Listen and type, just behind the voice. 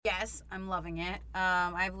Yes, I'm loving it.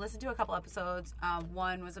 I've listened to a couple episodes.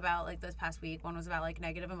 One was about like this past week. One was about like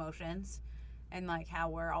negative emotions and like how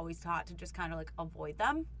we're always taught to just kind of like avoid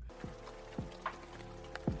them.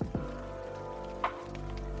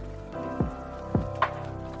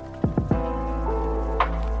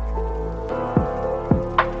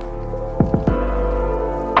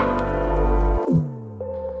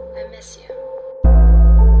 I miss you.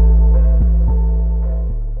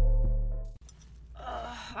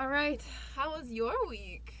 All right. How was your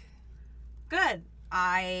week? Good.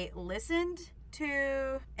 I listened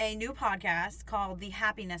to a new podcast called The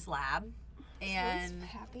Happiness Lab. And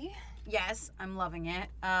Happy? yes, I'm loving it.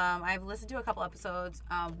 I've listened to a couple episodes.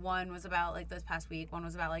 One was about like this past week. One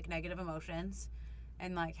was about like negative emotions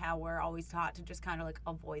and like how we're always taught to just kind of like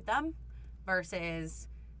avoid them versus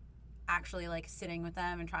actually like sitting with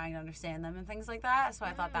them and trying to understand them and things like that. So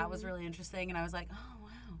I thought that was really interesting. And I was like, oh, wow.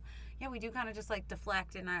 Yeah, we do kind of just like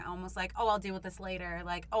deflect, and I almost like, oh, I'll deal with this later.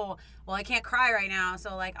 Like, oh, well, I can't cry right now,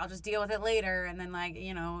 so like I'll just deal with it later. And then like,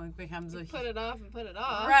 you know, it becomes a Put it off and put it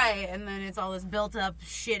off. right, and then it's all this built up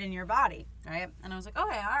shit in your body, right? And I was like,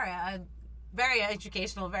 okay, all right, very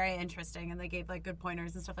educational, very interesting, and they gave like good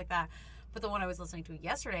pointers and stuff like that. But the one I was listening to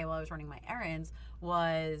yesterday while I was running my errands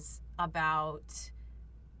was about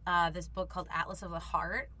this book called Atlas of the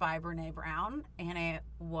Heart by Brené Brown, and it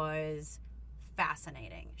was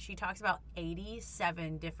fascinating. She talks about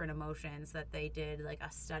 87 different emotions that they did like a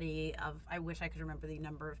study of. I wish I could remember the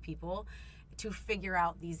number of people to figure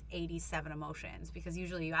out these 87 emotions, because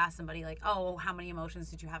usually you ask somebody like, oh, how many emotions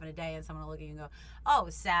did you have in a day, and someone will look at you and go, oh,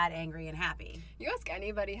 sad, angry, and happy. You ask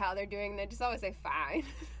anybody how they're doing, they just always say fine.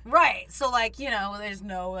 Right. So like, you know, there's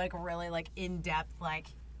no like really like in-depth like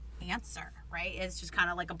answer, right? It's just kind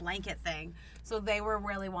of like a blanket thing. So they were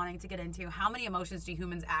really wanting to get into how many emotions do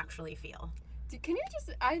humans actually feel. Can you just,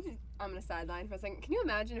 I'm going to sideline for a second. Can you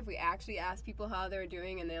imagine if we actually asked people how they were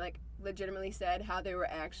doing and they like legitimately said how they were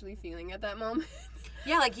actually feeling at that moment?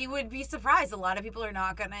 Yeah, like you would be surprised. A lot of people are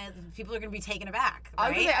people are gonna be taken aback, right? I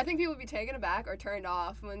was gonna say, I think people would be taken aback or turned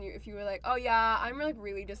off if you were like, oh yeah, I'm like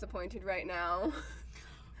really disappointed right now.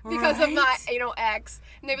 Because of my, ex.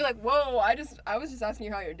 And they'd be like, whoa, I was just asking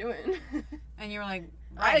you how you're doing. And you were like,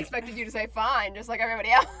 I right. expected you to say fine, just like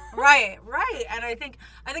everybody else. Right. And I think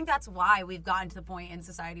that's why we've gotten to the point in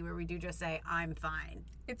society where we do just say, I'm fine.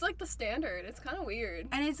 It's like the standard. It's kind of weird.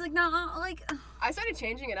 And it's like, no, like... I started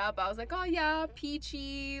changing it up. I was like, oh yeah,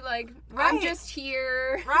 peachy, like, right. I'm just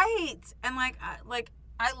here. Right. And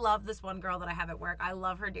I love this one girl that I have at work. I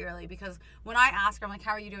love her dearly because when I ask her, I'm like,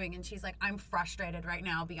 how are you doing? And she's like, I'm frustrated right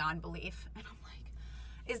now beyond belief. And I'm like,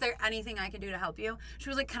 is there anything I can do to help you? She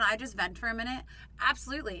was like, can I just vent for a minute?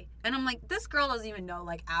 Absolutely. And I'm like, this girl doesn't even know,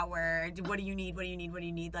 like, what do you need? What do you need? What do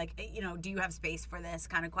you need? Like, you know, do you have space for this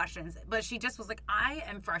kind of questions? But she just was like, I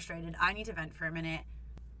am frustrated. I need to vent for a minute.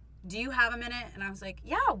 Do you have a minute? And I was like,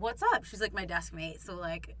 yeah, what's up? She's like my desk mate. So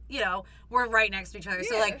like, you know, we're right next to each other. Yeah.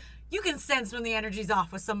 So like, you can sense when the energy's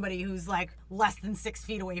off with somebody who's like less than 6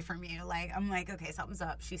 feet away from you. Like, I'm like, okay, something's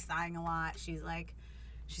up. She's sighing a lot. She's like,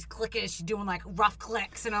 she's clicking. She's doing like rough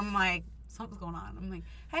clicks. And I'm like, something's going on. I'm like,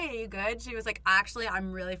 hey, are you good? She was like, actually,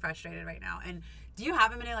 I'm really frustrated right now. And do you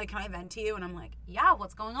have a minute? Like, can I vent to you? And I'm like, yeah,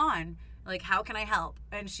 what's going on? Like, how can I help?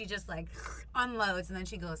 And she just like unloads. And then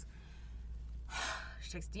she goes, she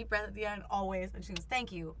takes a deep breath at the end, always. And she goes,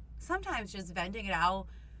 thank you. Sometimes just venting it out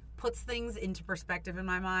puts things into perspective in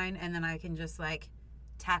my mind. And then I can just like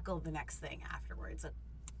tackle the next thing afterwards.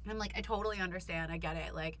 And I'm like, I totally understand. I get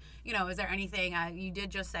it. Like, you know, is there anything, you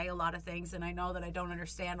did just say a lot of things, and I know that I don't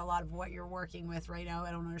understand a lot of what you're working with right now.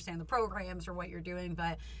 I don't understand the programs or what you're doing,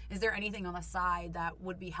 but is there anything on the side that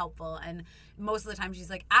would be helpful? And most of the time she's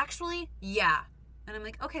like, actually, yeah. And I'm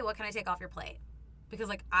like, okay, what can I take off your plate? Because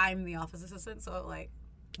like, I'm the office assistant, so like,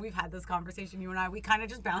 we've had this conversation, you and I, we kind of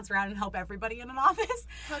just bounce around and help everybody in an office.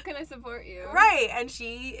 How can I support you? Right. And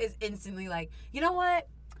she is instantly like, you know what?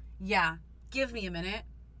 Yeah, give me a minute.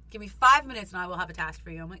 Give me 5 minutes and I will have a task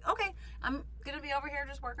for you. I'm like, okay, I'm going to be over here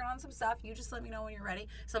just working on some stuff. You just let me know when you're ready.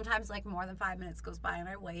 Sometimes like more than 5 minutes goes by and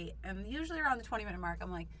I wait. And usually around the 20-minute mark,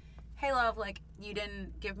 I'm like, hey, love, like you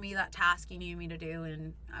didn't give me that task you needed me to do.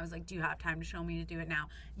 And I was like, do you have time to show me to do it now?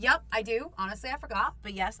 Yep, I do. Honestly, I forgot.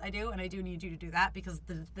 But yes, I do. And I do need you to do that because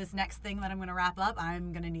this next thing that I'm going to wrap up,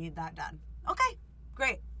 I'm going to need that done. Okay,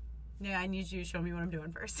 great. Yeah, I need you to show me what I'm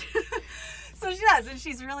doing first. So she does, and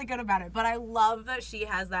she's really good about it. But I love that she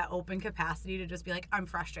has that open capacity to just be like, I'm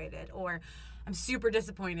frustrated, or I'm super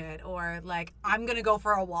disappointed, or like, I'm going to go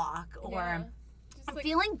for a walk, or I'm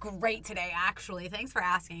feeling great today, actually. Thanks for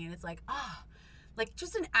asking. And it's like, like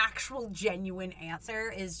just an actual genuine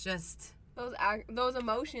answer is just those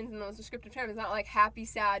emotions and those descriptive terms. It's not like happy,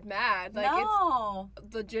 sad, mad. Like no.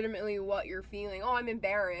 it's legitimately what you're feeling. Oh, I'm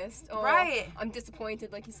embarrassed. Oh, Right. I'm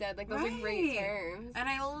disappointed, like you said. Like those Right. are great terms. And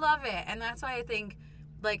I love it. And that's why I think,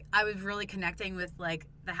 like, I was really connecting with, like,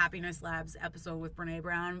 the Happiness Labs episode with Brene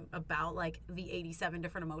Brown about, like, the 87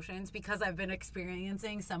 different emotions, because I've been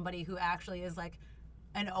experiencing somebody who actually is, like,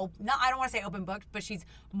 I don't want to say open book, but she's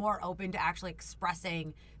more open to actually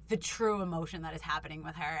expressing the true emotion that is happening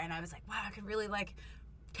with her. And I was like, wow, I could really, like,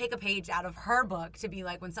 take a page out of her book to be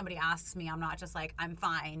like, when somebody asks me, I'm not just like, I'm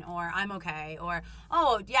fine, or I'm okay, or,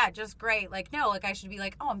 oh, yeah, just great. Like, no, like, I should be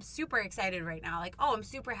like, oh, I'm super excited right now. Like, oh, I'm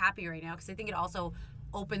super happy right now. Because I think it also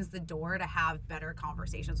opens the door to have better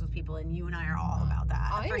conversations with people. And you and I are all about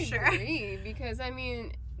that, for sure. I agree, because, I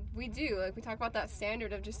mean, we do. Like, we talk about that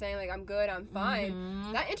standard of just saying, like, I'm good, I'm fine.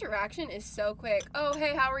 Mm-hmm. That interaction is so quick. Oh,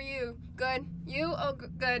 hey, how are you? Good. You? Oh,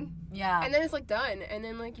 good. Yeah. And then it's, like, done. And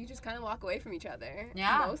then, like, you just kind of walk away from each other.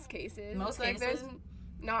 Yeah. In most cases. Most like, cases. There's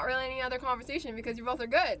not really any other conversation because you both are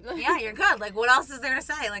good. Yeah, you're good. Like, what else is there to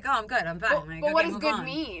say? Like, oh, I'm good, I'm fine. Like, but what okay, does move good on.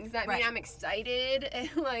 mean? Does that Right. mean I'm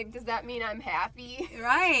excited? Like, does that mean I'm happy?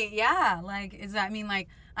 Right, yeah. Like, does that mean, like,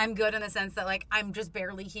 I'm good in the sense that, like, I'm just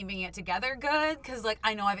barely keeping it together good? Because, like,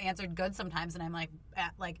 I know I've answered good sometimes, and I'm, like,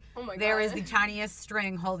 Oh my there God. is the tiniest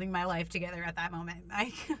string holding my life together at that moment.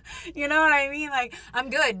 Like, you know what I mean? Like,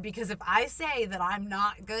 I'm good, because if I say that I'm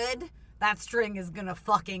not good, that string is gonna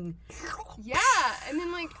fucking... Yeah, and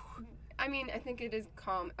then, like, I mean, I think it is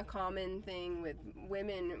a common thing with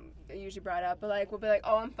women usually brought up, but, like, we'll be like,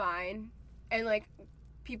 oh, I'm fine. And, like,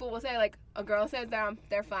 people will say, like, a girl says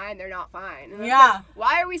they're fine, they're not fine. And Yeah. like,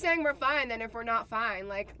 why are we saying we're fine then if we're not fine?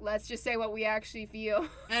 Like, let's just say what we actually feel.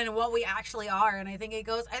 And what we actually are. And I think it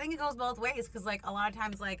goes both ways, because, like, a lot of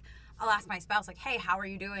times, like, I'll ask my spouse, like, hey, how are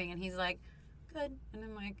you doing? And he's like, good. And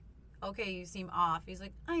I'm like, okay, you seem off. He's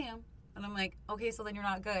like, I am. And I'm like, okay, so then you're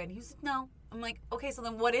not good. He's like, no. I'm like, okay, so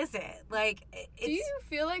then what is it? Like, it's... Do you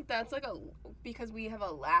feel like that's, like, because we have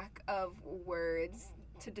a lack of words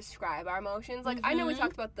to describe our emotions? Like, I know we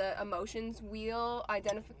talked about the emotions wheel,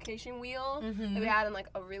 identification wheel, that we had in, like,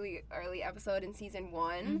 a really early episode in season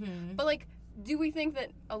 1. But, like, do we think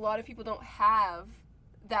that a lot of people don't have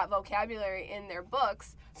that vocabulary in their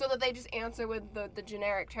books, so that they just answer with the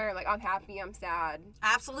generic term, like, I'm happy, I'm sad?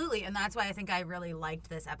 Absolutely. And that's why I think I really liked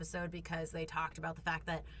this episode, because they talked about the fact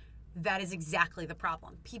that is exactly the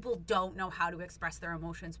problem. People don't know how to express their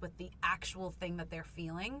emotions with the actual thing that they're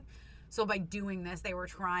feeling. So by doing this, they were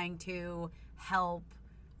trying to help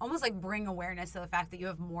almost, like, bring awareness to the fact that you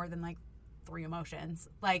have more than, like, 3 emotions.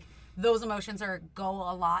 Like, those emotions go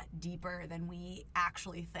a lot deeper than we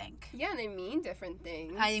actually think. Yeah, and they mean different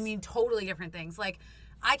things. I mean, totally different things. Like,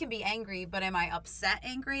 I can be angry, but am I upset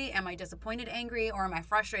angry? Am I disappointed angry? Or am I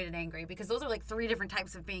frustrated angry? Because those are, like, 3 different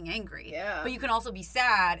types of being angry. Yeah. But you can also be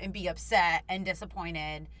sad and be upset and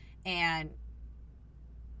disappointed and,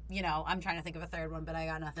 you know, I'm trying to think of a third one, but I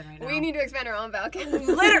got nothing right now. We need to expand our own vocabulary.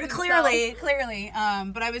 Clearly.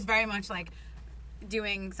 But I was very much, like,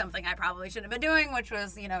 doing something I probably shouldn't have been doing, which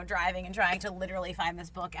was, you know, driving and trying to literally find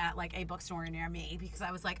this book at, like, a bookstore near me, because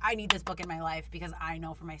I was like, I need this book in my life, because I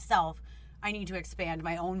know for myself I need to expand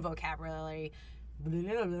my own vocabulary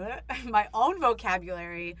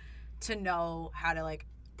to know how to, like,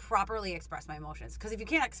 properly express my emotions. Because if you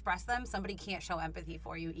can't express them, somebody can't show empathy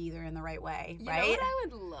for you either in the right way, right? You know what I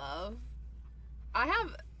would love? I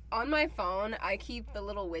have, on my phone, I keep the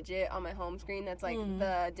little widget on my home screen that's, like,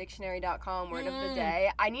 the dictionary.com word of the day.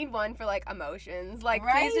 I need one for, like, emotions. Like,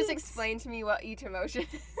 please just explain to me what each emotion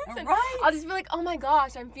is. And I'll just be like, oh my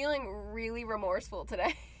gosh, I'm feeling really remorseful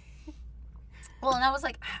today. Well, and I was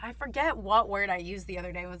like, I forget what word I used the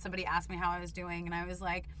other day when somebody asked me how I was doing, and I was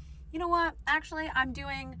like, you know what? Actually, I'm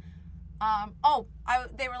doing,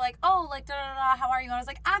 they were like, oh, like, da-da-da, how are you? And I was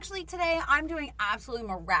like, actually, today I'm doing absolutely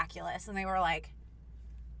miraculous. And they were like,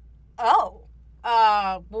 oh,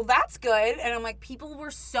 well, that's good. And I'm like, people were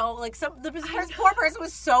so, like, this poor person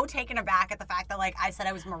was so taken aback at the fact that, like, I said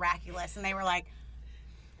I was miraculous. And they were like,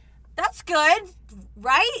 that's good,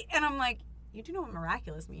 right? And I'm like, you do know what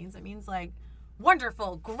miraculous means. It means, like,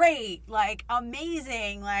 wonderful, great, like,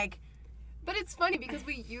 amazing, like. But it's funny because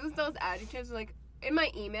we use those adjectives, like, in my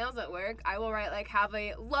emails at work, I will write, like, have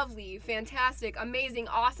a lovely, fantastic, amazing,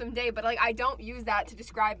 awesome day, but, like, I don't use that to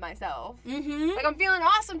describe myself. Like, I'm feeling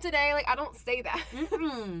awesome today, like, I don't say that.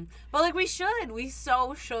 But, like, we should. We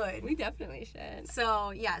so should. We definitely should. So,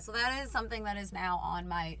 yeah, so that is something that is now on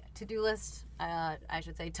my to-do list, I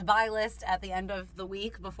should say, to-buy list at the end of the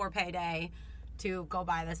week before payday, to go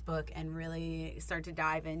buy this book and really start to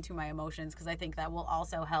dive into my emotions, because I think that will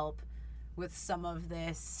also help with some of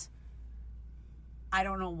this I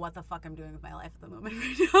don't know what the fuck I'm doing with my life at the moment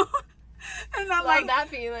right now. And I'm Love that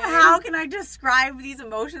feeling. how can I describe these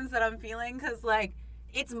emotions that I'm feeling? Because, like,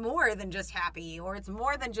 it's more than just happy, or it's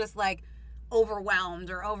more than just, like,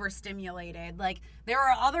 overwhelmed or overstimulated. Like, there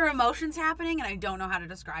are other emotions happening, and I don't know how to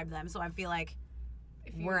describe them. So I feel like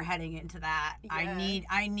we're heading into that. Yeah.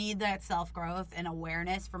 I need that self-growth and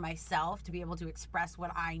awareness for myself to be able to express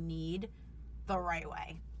what I need the right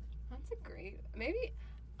way. That's a great... Maybe...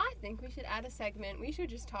 I think we should add a segment. We should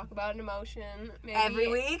just talk about an emotion. Maybe. Every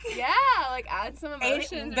week? Yeah, like add some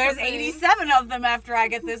emotions. There's 87 of them after I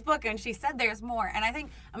get this book, and she said there's more. And I think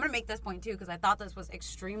I'm going to make this point, too, because I thought this was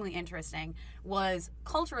extremely interesting, was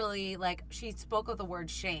culturally, like, she spoke of the word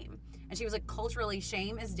shame. And she was like, culturally,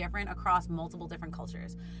 shame is different across multiple different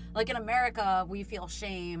cultures. Like, in America, we feel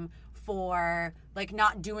shame for, like,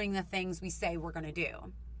 not doing the things we say we're going to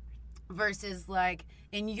do. Versus, like,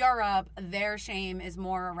 in Europe, their shame is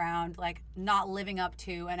more around, like, not living up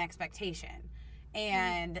to an expectation.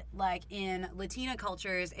 And, like, in Latina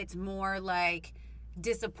cultures, it's more, like,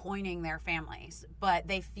 disappointing their families. But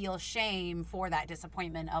they feel shame for that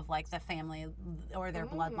disappointment of, like, the family or their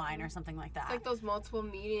bloodline or something like that. It's like those multiple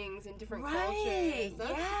meetings in different cultures.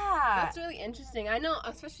 That's really interesting. I know,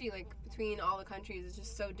 especially, like, between all the countries, it's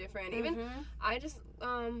just so different. Even, I just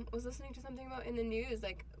was listening to something about in the news,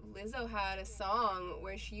 like, Lizzo had a song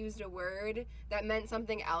where she used a word that meant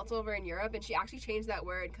something else over in Europe, and she actually changed that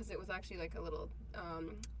word because it was actually, like, a little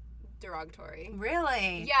derogatory.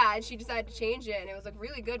 Really? Yeah, and she decided to change it, and it was, like,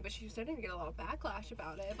 really good, but she was starting to get a lot of backlash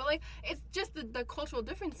about it. But, like, it's just the cultural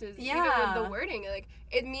differences, even with the wording. Like,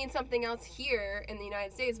 it means something else here in the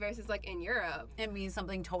United States versus, like, in Europe. It means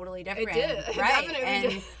something totally different. It did. Right. It definitely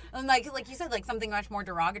did. And like you said, like, something much more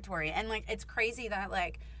derogatory. And, like, it's crazy that,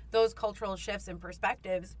 like, those cultural shifts and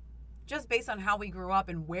perspectives, just based on how we grew up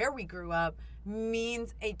and where we grew up,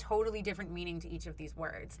 means a totally different meaning to each of these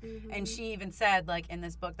words. And she even said, like, in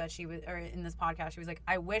this book that she was, or in this podcast, she was like,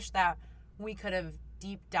 I wish that we could have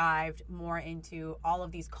deep dived more into all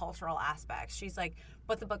of these cultural aspects. She's like,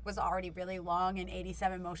 but the book was already really long, and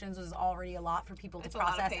 87 emotions was already a lot for people to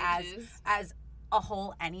process as a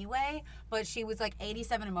whole anyway. But she was like,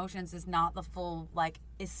 87 emotions is not the full, like,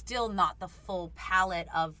 is still not the full palette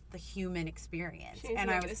of the human experience.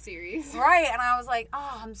 And I was a series. Right. And I was like,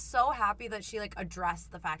 oh, I'm so happy that she, like,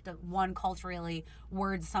 addressed the fact that, one, culturally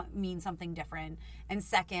words mean something different, and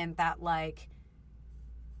second, that, like,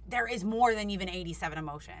 there is more than even 87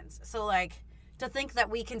 emotions. So, like, to think that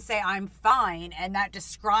we can say I'm fine and that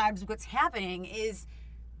describes what's happening is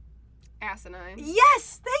asinine.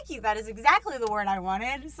 Yes, thank you. That is exactly the word I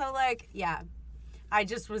wanted. So, like, yeah, I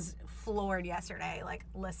just was floored yesterday, like,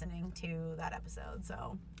 listening to that episode.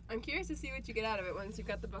 So I'm curious to see what you get out of it once you've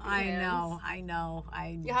got the book in your hands. I know.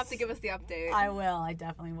 You'll have to give us the update. I will. I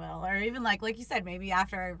definitely will. Or even, like you said, maybe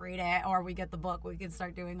after I read it or we get the book, we can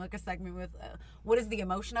start doing, like, a segment with what is the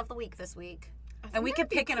emotion of the week this week? And we could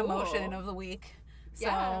pick an emotion of the week. So,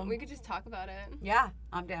 yeah, we could just talk about it. Yeah,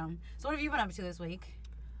 I'm down. So what have you been up to this week?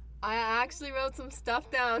 I actually wrote some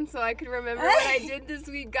stuff down so I could remember what I did this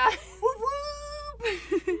week, guys.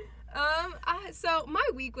 So my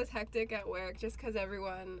week was hectic at work just because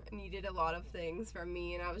everyone needed a lot of things from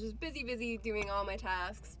me, and I was just busy doing all my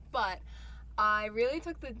tasks. But I really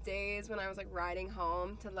took the days when I was, like, riding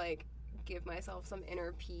home to, like, give myself some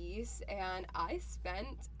inner peace, and I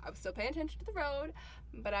was still paying attention to the road,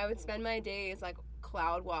 but I would spend my days, like,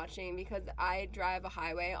 cloud watching, because I drive a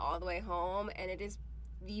highway all the way home, and it is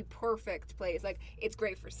the perfect place. Like, it's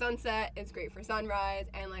great for sunset, it's great for sunrise,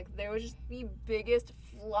 and, like, there was just the biggest,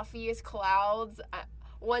 fluffiest clouds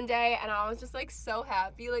one day, and I was just, like, so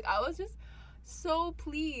happy. Like, I was just so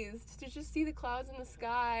pleased to just see the clouds in the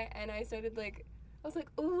sky, and I started, like, I was like,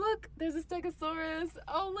 oh, look, there's a stegosaurus.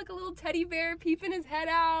 Oh, look, a little teddy bear peeping his head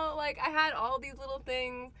out. Like, I had all these little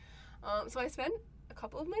things. So I spent a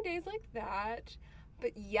couple of my days like that.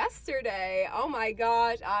 But yesterday, oh my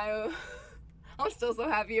gosh, I'm still so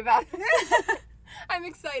happy about it. I'm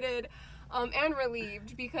excited and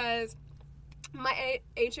relieved because my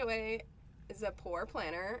HOA is a poor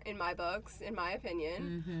planner in my books, in my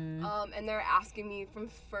opinion. And they're asking me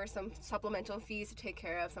for some supplemental fees to take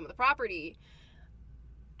care of some of the property.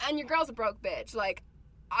 And your girl's a broke bitch. Like,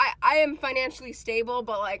 I am financially stable,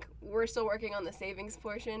 but, like, we're still working on the savings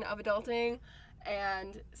portion of adulting.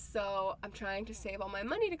 And so I'm trying to save all my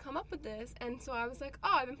money to come up with this. And so I was like,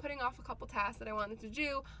 oh, I've been putting off a couple tasks that I wanted to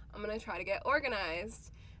do. I'm going to try to get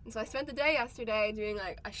organized. And so I spent the day yesterday doing,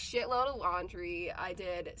 like, a shitload of laundry. I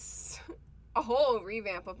did a whole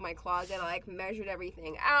revamp of my closet. I, like, measured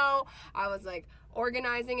everything out. I was, like,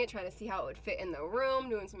 organizing it, trying to see how it would fit in the room,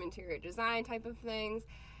 doing some interior design type of things.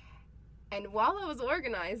 And while I was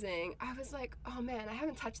organizing, I was like, oh man, I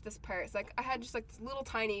haven't touched this purse. Like, I had just like this little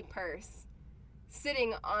tiny purse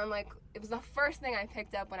sitting on, like, it was the first thing I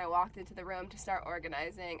picked up when I walked into the room to start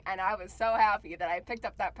organizing. And I was so happy that I picked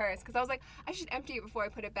up that purse because I was like, I should empty it before I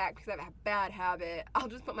put it back because I have a bad habit. I'll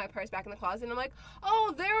just put my purse back in the closet. And I'm like,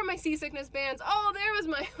 oh, there were my seasickness bands. Oh, there was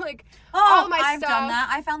my, like, all my I've stuff. done that.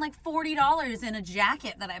 I found like $40 in a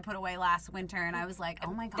jacket that I put away last winter, and I was like,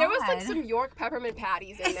 oh my God. There was like some York peppermint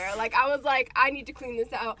patties in there. Like, I was like, I need to clean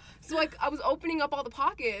this out. So, like, I was opening up all the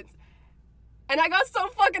pockets. And I got so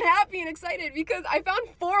fucking happy and excited because I found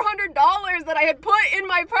 $400 that I had put in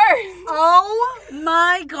my purse. Oh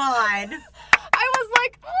my God. I was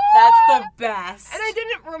like, ah! That's the best. And I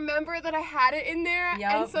didn't remember that I had it in there.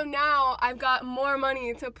 Yep. And so now I've got more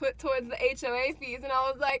money to put towards the HOA fees. And I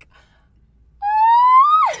was like,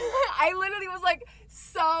 ah! I literally was like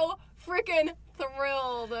so freaking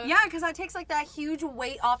thrilled. Yeah, because that takes like that huge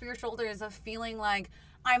weight off your shoulders of feeling like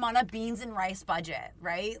I'm on a beans and rice budget,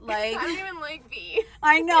 right? Like I don't even like beef.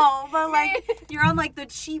 I know, but like you're on like the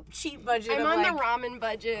cheap budget. I'm of, on like, the ramen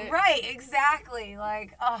budget. Right, exactly.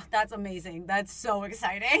 Like, oh, that's amazing. That's so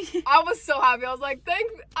exciting. I was so happy. I was like,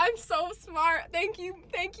 I'm so smart. Thank you,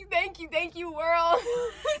 world.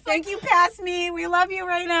 Thank you, past me. We love you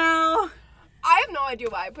right now. I have no idea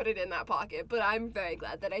why I put it in that pocket, but I'm very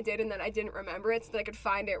glad that I did and that I didn't remember it so that I could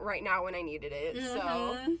find it right now when I needed it.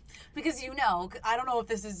 So, because you know, I don't know if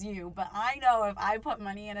this is you, but I know if I put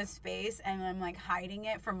money in a space and I'm like hiding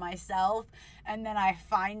it from myself and then I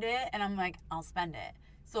find it and I'm like, I'll spend it.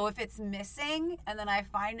 So if it's missing and then I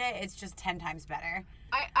find it, it's just 10 times better.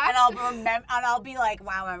 And I'll be like,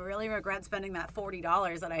 wow, I really regret spending that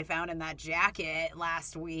 $40 that I found in that jacket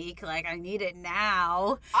last week. Like, I need it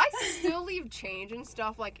now. I still leave change and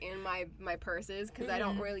stuff like in my purses because I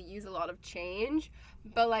don't really use a lot of change.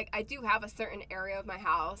 But like, I do have a certain area of my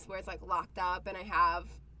house where it's like locked up, and I have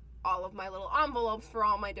all of my little envelopes for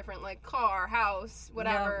all my different like car, house,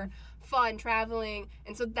 whatever. Yep. Fun traveling,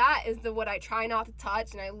 and so that is what I try not to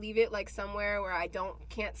touch, and I leave it like somewhere where I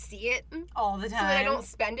can't see it all the time, so that I don't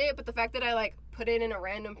spend it. But the fact that I like put it in a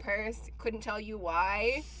random purse, couldn't tell you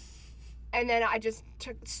why, and then I just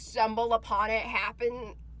stumbled upon it,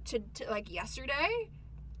 happened to like yesterday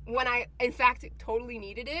when I in fact totally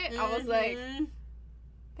needed it. I was like,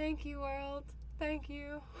 thank you, world, thank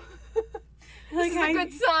you. This is a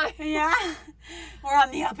good sign. Yeah, we're on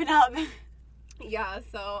the up and up. Yeah,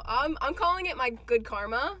 so I'm calling it my good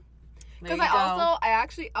karma. Because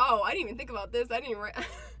I didn't even think about this.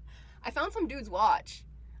 I found some dude's watch.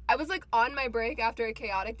 I was like on my break after a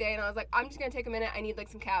chaotic day, and I was like, I'm just gonna take a minute. I need like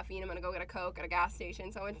some caffeine. I'm gonna go get a Coke at a gas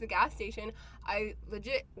station. So I went to the gas station. I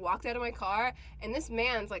legit walked out of my car, and this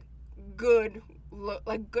man's like good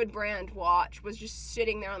brand watch was just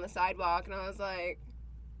sitting there on the sidewalk, and I was like,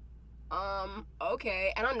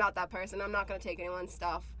 okay. And I'm not that person. I'm not gonna take anyone's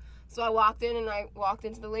stuff. So I walked in, and I walked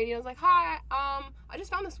into the lady, and I was like, hi, I just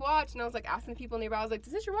found this watch. And I was like asking the people nearby, I was like,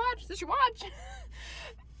 is this your watch? Is this your watch?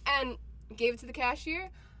 And gave it to the cashier.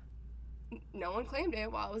 No one claimed it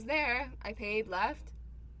while I was there. I paid, left.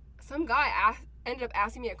 Some guy ended up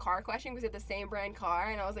asking me a car question because he had the same brand car,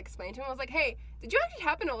 and I was like explaining to him, I was like, hey, did you actually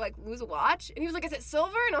happen to like lose a watch? And he was like, is it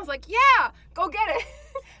silver? And I was like, yeah, go get it.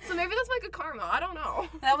 So maybe that's my good karma. I don't know.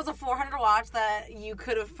 That was a $400 watch that you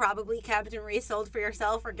could have probably kept and resold for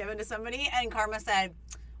yourself or given to somebody, and karma said,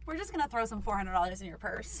 we're just gonna throw some $400 in your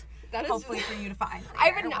purse. That is hopefully for you to find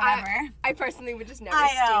later, I personally would just never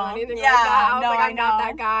steal anything like that. I'm not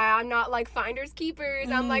that guy. I'm not like finders keepers.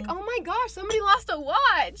 I'm like, oh my gosh, somebody lost a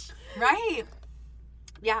watch. Right.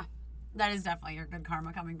 Yeah. That is definitely your good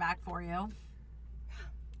karma coming back for you.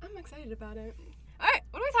 I'm excited about it. All right,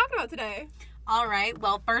 what are we talking about today? All right.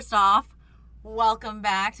 Well, first off, welcome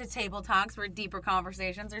back to Table Talks, where deeper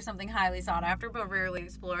conversations are something highly sought after but rarely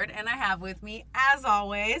explored. And I have with me, as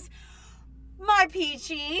always, my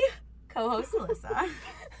peachy co-host, Alyssa.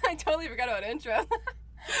 I totally forgot about intro.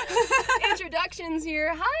 Introductions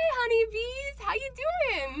here. Hi, honeybees. How you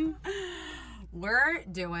doing? We're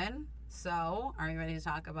doing. So, are you ready to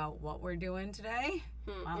talk about what we're doing today?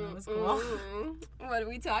 Wow, that was cool. What are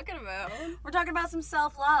we talking about? We're talking about some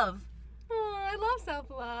self-love. Oh, I love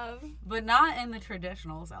self-love. But not in the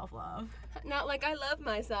traditional self-love. Not like I love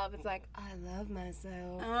myself. It's like, I love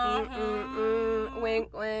myself.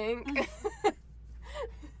 Wink, wink.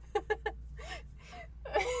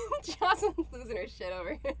 Jocelyn's losing her shit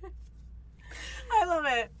over here. I love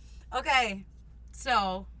it. Okay,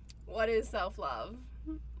 so. What is self-love?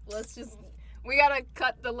 We gotta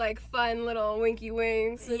cut the like fun little winky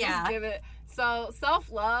winks and just give it. So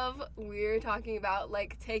self-love, we're talking about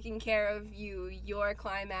like taking care of you, your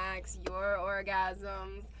climax, your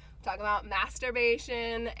orgasms, talk about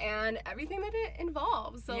masturbation and everything that it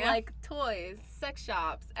involves. So, like, toys, sex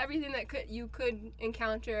shops, everything that you could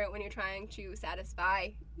encounter when you're trying to satisfy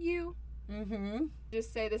you. Mm-hmm.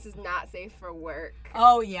 Just say this is not safe for work.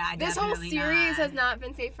 Oh, yeah, this whole series has not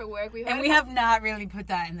been safe for work. We have not really put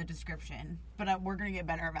that in the description, but we're going to get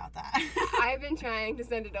better about that. I've been trying to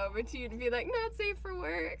send it over to you to be like, not safe for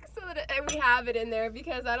work, so that and we have it in there,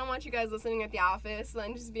 because I don't want you guys listening at the office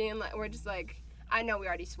and just being like, we're just like, I know we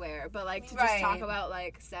already swear, but like to just talk about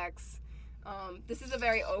like sex. This is a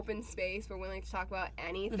very open space. We're willing to talk about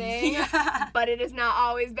anything, but it is not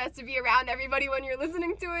always best to be around everybody when you're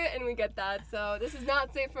listening to it, and we get that. So this is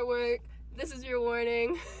not safe for work. This is your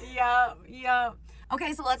warning. Yeah.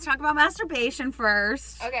 Okay, so let's talk about masturbation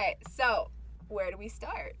first. Okay, so where do we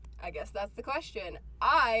start? I guess that's the question.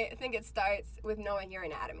 I think it starts with knowing your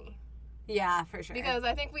anatomy. Yeah, for sure. Because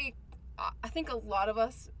I think a lot of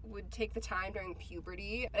us would take the time during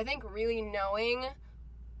puberty. I think really knowing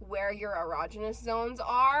where your erogenous zones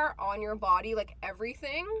are on your body, like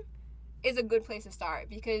everything, is a good place to start,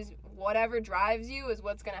 because whatever drives you is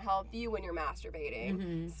what's going to help you when you're masturbating.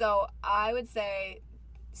 Mm-hmm. So I would say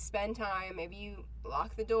spend time, maybe you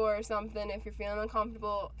lock the door or something if you're feeling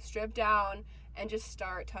uncomfortable, strip down and just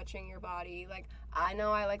start touching your body. Like, I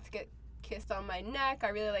know I like to get kissed on my neck. I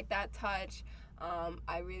really like that touch.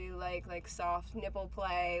 I really like soft nipple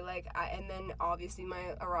play, and then obviously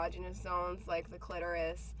my erogenous zones, like the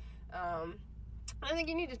clitoris. I think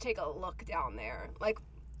you need to take a look down there, like,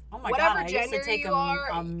 oh my whatever God, gender I used to take you are,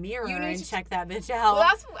 a mirror you need and to check that bitch out.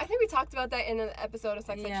 Well, I think we talked about that in an episode of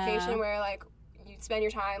Sex Education, where like you spend your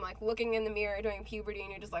time like looking in the mirror during puberty, and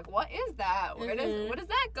you're just like, what is that? Where does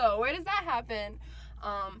that go? Where does that happen?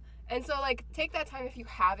 And so like take that time if you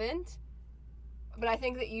haven't. But I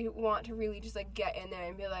think that you want to really just, like, get in there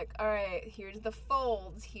and be like, all right, here's the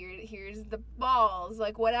folds, here's the balls,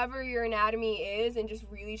 like, whatever your anatomy is, and just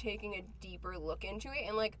really taking a deeper look into it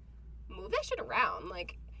and, like, move that shit around.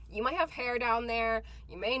 Like, you might have hair down there,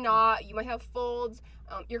 you may not, you might have folds,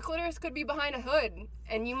 your clitoris could be behind a hood,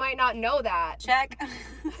 and you might not know that. Check.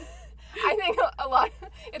 I think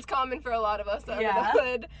it's common for a lot of us under the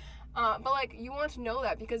hood. But, like, you want to know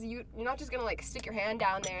that, because you're not just going to, like, stick your hand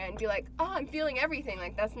down there and be like, oh, I'm feeling everything.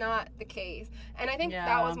 Like, that's not the case. And I think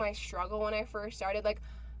that was my struggle when I first started. Like,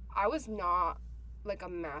 I was not, like, a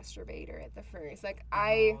masturbator at the first. Like,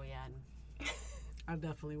 I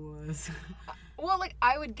definitely was. Well, like,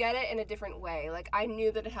 I would get it in a different way. Like, I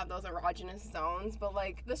knew that it had those erogenous zones, but,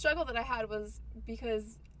 like, the struggle that I had was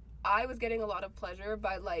because I was getting a lot of pleasure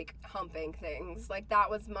by, like, humping things. Like,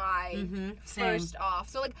 that was my first off.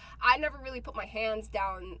 So, like, I never really put my hands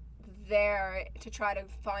down there to try to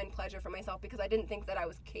find pleasure for myself, because I didn't think that I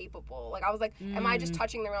was capable. Like, I was like, am I just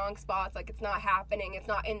touching the wrong spots? Like, it's not happening. It's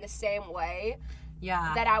not in the same way.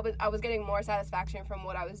 Yeah. That I was getting more satisfaction from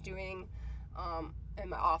what I was doing in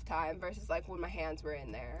my off time versus, like, when my hands were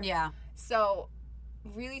in there. Yeah. So,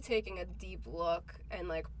 really taking a deep look and,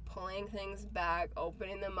 like, pulling things back,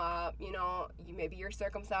 opening them up, you know, maybe you're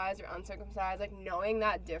circumcised or uncircumcised, like, knowing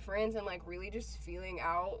that difference and, like, really just feeling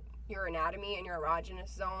out your anatomy and your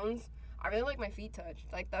erogenous zones. I really like my feet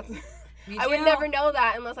touched. Like, that's I would never know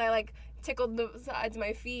that unless I, like, tickled the sides of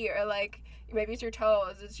my feet, or, like, maybe it's your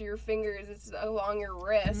toes, it's your fingers, it's along your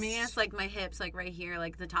wrist. Me, it's like my hips, like right here,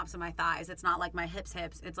 like the tops of my thighs. It's not like my hips,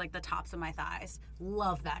 it's like the tops of my thighs.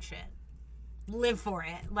 Love that shit. Live for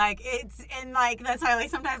it. Like, it's, and like, that's why, like,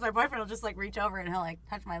 sometimes my boyfriend will just, like, reach over and he'll, like,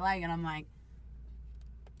 touch my leg, and I'm like,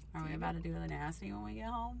 are we about to do the nasty when we get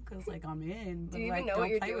home? Because, like, I'm in. But, do you like, even know what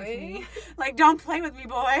you're doing? Like, don't play with me,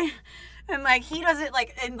 boy. And, like, he doesn't,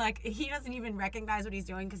 like, and, like, he doesn't even recognize what he's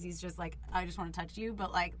doing, because he's just like, I just want to touch you.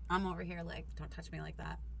 But, like, I'm over here, like, don't touch me like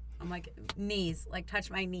that. I'm like, knees, like,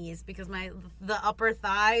 touch my knees, because the upper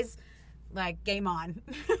thighs, like, game on.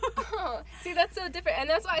 Oh, see, that's so different. And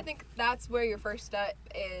that's why I think that's where your first step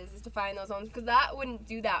is to find those zones, because that wouldn't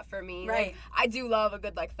do that for me. Right. Like, I do love a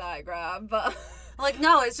good, like, thigh grab, but like,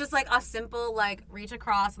 no, it's just like a simple, like, reach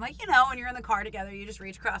across. I'm like, you know, when you're in the car together, you just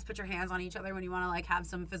reach across, put your hands on each other when you want to, like, have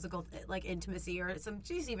some physical, like, intimacy, or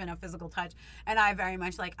just even a physical touch. And I very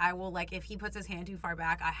much, like, I will, like, if he puts his hand too far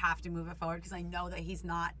back, I have to move it forward, because I know that he's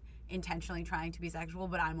not intentionally trying to be sexual,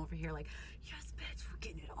 but I'm over here like, yes, bitch, we're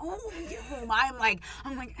getting it on when we get home.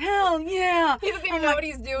 I'm like, hell yeah. He doesn't even know what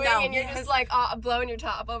he's doing, and you're just like blowing your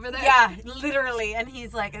top over there. Yeah, literally. And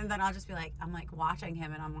he's like, and then I'll just be like, I'm like watching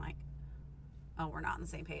him, and I'm like, oh, we're not on the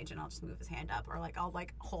same page, and I'll just move his hand up, or like I'll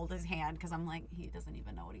like hold his hand, because I'm like, he doesn't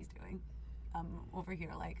even know what he's doing. I'm over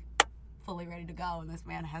here like fully ready to go, and this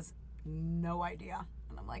man has no idea.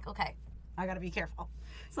 And I'm like, okay, I gotta be careful.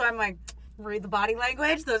 So I'm like, read the body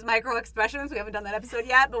language, those micro expressions. We haven't done that episode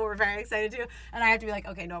yet, but we're very excited to. And I have to be like,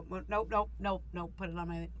 okay, nope, put it on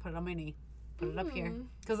my knee. Put it up here.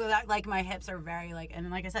 Because like my hips are very like, and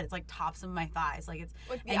like I said, it's like tops of my thighs. Like it's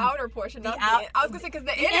like the outer portion. I was gonna say because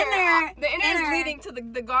the inner is leading to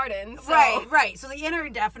the garden. So. Right. So the inner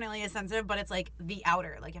definitely is sensitive, but it's like the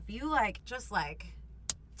outer. Like if you like just like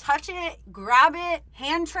touch it, grab it,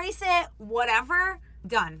 hand trace it, whatever.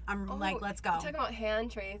 Done. I'm like, let's go. Talking about hand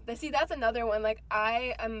trace. See, that's another one. Like,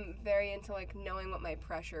 I am very into, like, knowing what my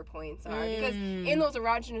pressure points are. Because in those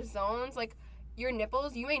erogenous zones, like, your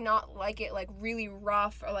nipples, you may not like it, like, really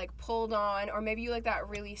rough or, like, pulled on. Or maybe you like that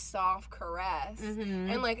really soft caress. Mm-hmm.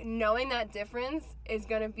 And, like, knowing that difference is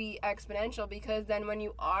going to be exponential. Because then when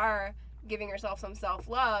you are giving yourself some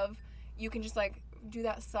self-love, you can just, like, do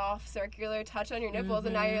that soft circular touch on your nipples,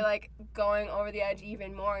 and now you're like going over the edge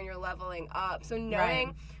even more and you're leveling up. So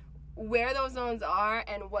knowing where those zones are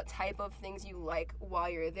and what type of things you like while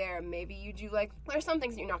you're there. Maybe you do like, there's some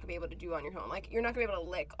things that you're not gonna be able to do on your own. Like you're not gonna be able to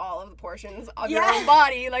lick all of the portions of your own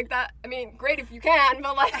body like that. I mean, great if you can,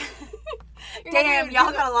 but like damn,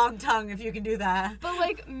 y'all got a long tongue if you can do that. But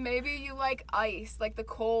like maybe you like ice, like the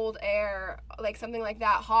cold air, like something like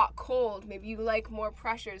that, hot, cold. Maybe you like more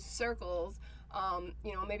pressures, circles.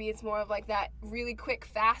 You know, maybe it's more of like that really quick,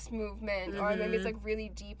 fast movement, or maybe it's like really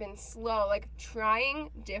deep and slow. Like trying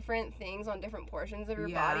different things on different portions of your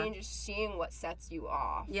body and just seeing what sets you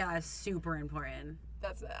off. Yeah, it's super important.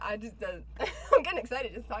 That's it. I'm getting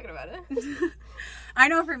excited just talking about it. I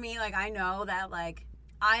know for me, like I know that like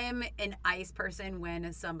I am an ice person when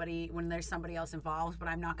there's somebody else involved, but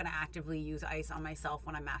I'm not going to actively use ice on myself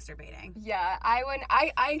when I'm masturbating. Yeah,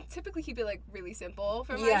 I typically keep it like really simple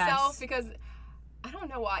for myself because I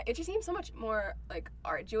don't know why. It just seems so much more, like,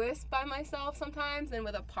 arduous by myself sometimes than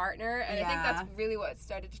with a partner. And I think that's really what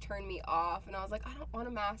started to turn me off. And I was like, I don't want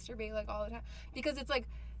to masturbate, like, all the time. Because it's, like,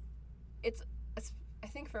 it's I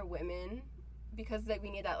think for women, because, like,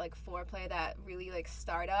 we need that, like, foreplay, that really, like,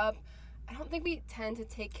 startup. I don't think we tend to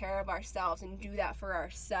take care of ourselves and do that for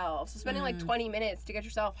ourselves. So spending, like, 20 minutes to get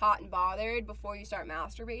yourself hot and bothered before you start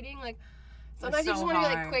masturbating, like... Sometimes you just want to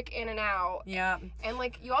be, like, quick in and out. Yeah. And,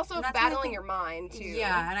 like, you also have battling your mind, too.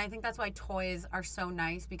 Yeah, and I think that's why toys are so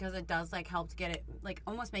nice because it does, like, help to get it, like,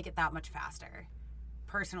 almost make it that much faster.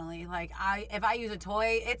 Personally. Like, if I use a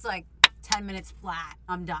toy, it's, like, 10 minutes flat.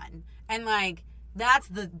 I'm done. And, like, that's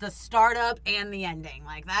the startup and the ending.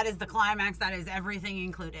 Like, that is the climax. That is everything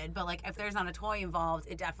included. But, like, if there's not a toy involved,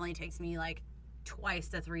 it definitely takes me, like, 2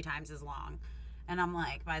 to 3 times as long. And I'm,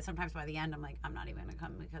 like, sometimes by the end, I'm, like, I'm not even going to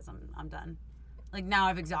come because I'm done. Like, now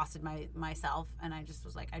I've exhausted myself, and I just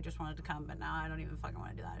was like, I just wanted to come, but now I don't even fucking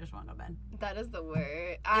want to do that. I just want to go to bed. That is the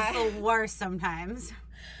worst. It's the worst sometimes.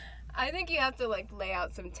 I think you have to, like, lay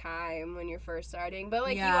out some time when you're first starting. But,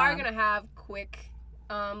 like, you are going to have quick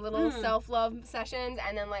little self-love sessions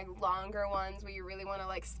and then, like, longer ones where you really want to,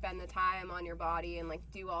 like, spend the time on your body and, like,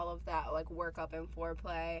 do all of that, like, workup and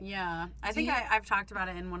foreplay. Yeah. I think I've talked about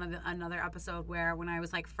it in another episode where when I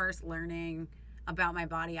was, like, first learning about my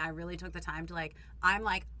body, I really took the time to like, I'm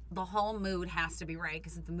like, the whole mood has to be right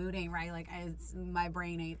because if the mood ain't right, like my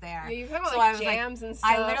brain ain't there. Yeah, you talk about like jams and stuff.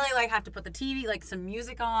 I literally like have to put the TV, like some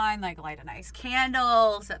music on, like light a nice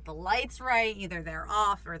candle, set the lights right, either they're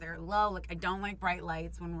off or they're low. Like I don't like bright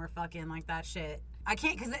lights when we're fucking like that shit. I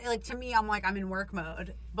can't because like to me I'm like I'm in work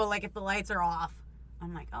mode, but like if the lights are off,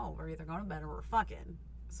 I'm like oh we're either going to bed or we're fucking.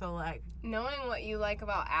 So, like... Knowing what you like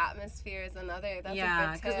about atmosphere is another... That's a good tip.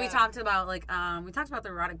 Yeah, because we talked about, like, the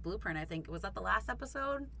erotic blueprint, I think. Was that the last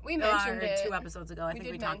episode? We mentioned it. 2 episodes ago, I think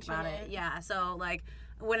we talked about it. Yeah, so, like,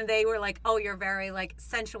 when they were like, oh, you're very, like,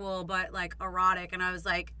 sensual, but, like, erotic. And I was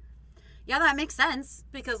like, yeah, that makes sense.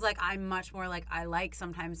 Because, like, I'm much more, like, I like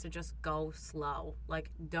sometimes to just go slow. Like,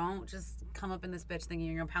 don't just come up in this bitch thinking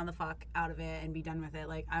you're going to pound the fuck out of it and be done with it.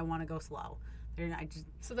 Like, I want to go slow.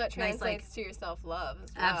 So that translates to your self-love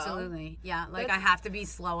as well. Absolutely. Yeah. Like, I have to be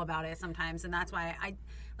slow about it sometimes. And that's why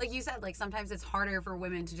like you said, like, sometimes it's harder for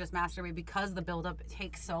women to just masturbate because the buildup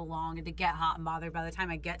takes so long and to get hot and bothered. By the time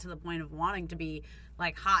I get to the point of wanting to be,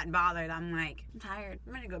 like, hot and bothered, I'm like, I'm tired.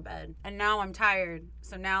 I'm going to go to bed. And now I'm tired.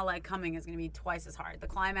 So now, like, coming is going to be twice as hard. The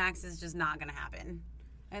climax is just not going to happen.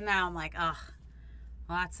 And now I'm like, ugh,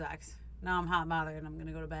 well, that sucks. Now I'm hot and bothered and I'm going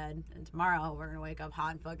to go to bed. And tomorrow we're going to wake up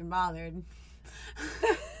hot and fucking bothered.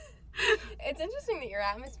 It's interesting that your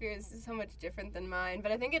atmosphere is so much different than mine,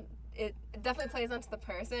 but I think it definitely plays onto the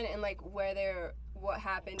person and like what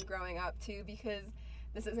happened growing up too, because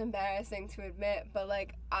this is embarrassing to admit, but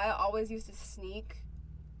like I always used to sneak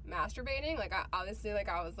masturbating. Like, obviously, like,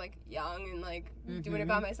 I was, like, young and, like, doing it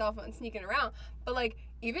by myself and sneaking around. But, like,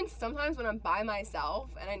 even sometimes when I'm by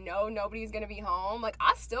myself and I know nobody's gonna be home, like,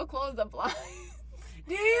 I still close the blinds.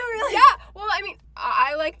 Do you really? Yeah. Well, I mean,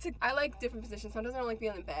 I like different positions. Sometimes I don't like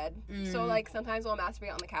being in bed. So, like, sometimes I'll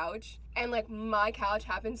masturbate on the couch. And, like, my couch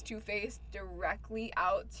happens to face directly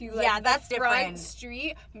out to, like, that's the front different.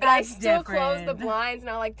 street. But That's I still different. close the blinds and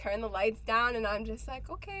I, like, turn the lights down. And I'm just like,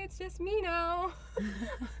 okay, it's just me now.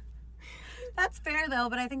 That's fair, though.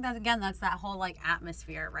 But I think that's that whole, like,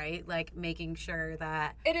 atmosphere, right? Like, making sure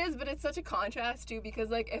that... It is, but it's such a contrast, too. Because,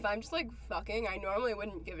 like, if I'm just, like, fucking, I normally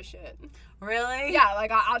wouldn't give a shit. Really? Yeah,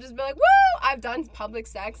 like, I'll just be like, woo! I've done public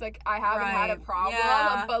sex. Like, I haven't had a Right. problem.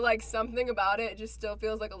 Yeah. But, like, something about it just still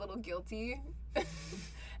feels, like, a little guilty.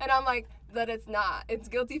 And I'm like, that it's not. It's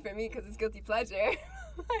guilty for me because it's guilty pleasure.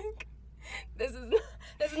 Like, this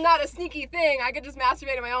is not a sneaky thing. I could just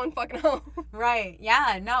masturbate in my own fucking home. Right.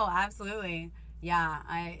 Yeah. No, absolutely. Yeah.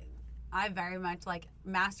 I very much like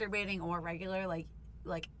masturbating or regular, like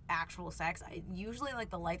actual sex. I usually, like,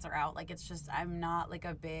 the lights are out. Like, it's just, I'm not, like,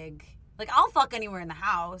 a big... Like, I'll fuck anywhere in the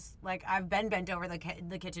house. Like, I've been bent over the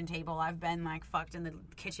kitchen table. I've been, like, fucked in the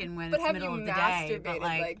kitchen when it's middle of the day. But have you But,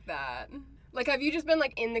 masturbated like that? Like, have you just been,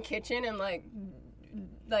 like, in the kitchen and, like...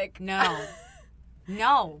 No.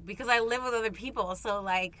 No, because I live with other people. So,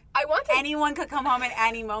 like, I want to... anyone could come home at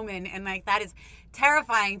any moment. And, like, that is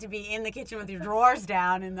terrifying to be in the kitchen with your drawers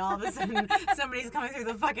down and all of a sudden somebody's coming through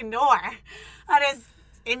the fucking door. That is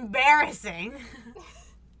embarrassing.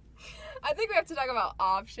 I think we have to talk about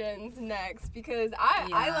options next because I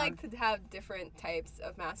Yeah. like to have different types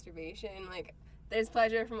of masturbation. Like, there's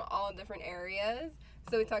pleasure from all different areas.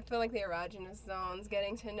 So we talked about, like, the erogenous zones,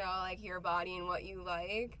 getting to know, like, your body and what you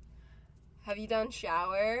like. Have you done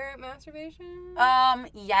shower masturbation?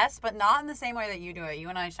 Yes, but not in the same way that you do it. You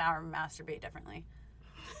and I shower and masturbate differently.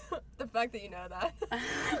 The fact that you know that.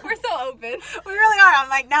 We're so open. We really are. I'm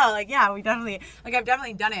like, no, like, yeah, we definitely, like, I've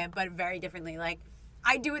definitely done it, but very differently. Like,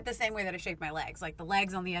 I do it the same way that I shake my legs. Like, the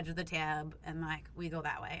legs on the edge of the tub, and, like, we go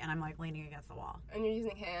that way, and I'm, like, leaning against the wall. And you're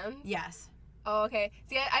using hands? Yes. Oh, okay.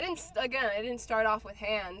 See, I didn't start off with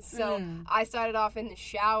hands. So I started off in the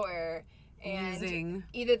shower. And Using.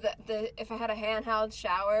 either the if I had a handheld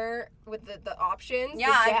shower with the options. Yeah,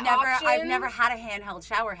 the jet I've options. never had a handheld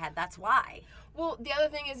shower head. That's why. Well, the other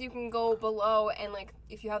thing is you can go below and, like,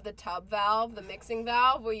 if you have the tub valve, the mixing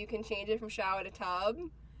valve, where you can change it from shower to tub,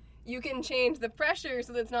 you can change the pressure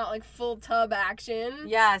so that it's not, like, full tub action.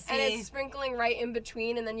 Yeah, see. And it's sprinkling right in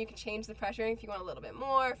between, and then you can change the pressure if you want a little bit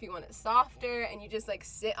more, if you want it softer, and you just, like,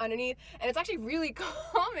 sit underneath. And it's actually really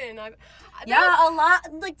common. Yeah, a lot.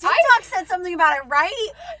 Like, TikTok said something about it, right?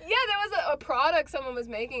 Yeah, there was a product someone was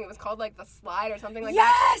making. It was called, like, the Slide or something like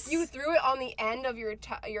that. Yes! You threw it on the end of your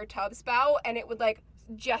tub spout, and it would, like,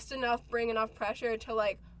 just bring enough pressure to,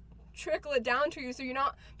 like, trickle it down to you, so you're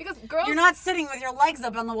not, because girls... You're not sitting with your legs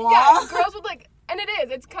up on the wall. Yeah, girls would, like, and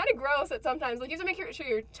it's kind of gross that sometimes, like, you have to make sure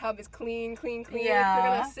your tub is clean. Yeah. If you're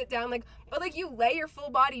gonna sit down, like, but, like, you lay your full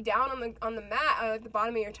body down on the mat at the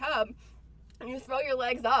bottom of your tub, and you throw your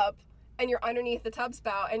legs up, and you're underneath the tub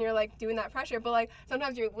spout, and you're, like, doing that pressure, but, like,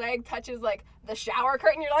 sometimes your leg touches, like, the shower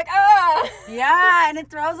curtain, you're like, ah! Yeah, and it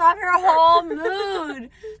throws off your whole mood.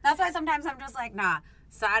 That's why sometimes I'm just like, nah,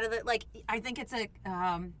 side of the, like, I think it's a,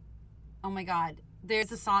 oh my God,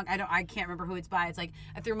 there's a song, I can't remember who it's by. It's like,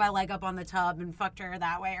 I threw my leg up on the tub and fucked her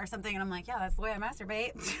that way or something, and I'm like, yeah, that's the way I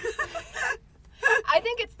masturbate. I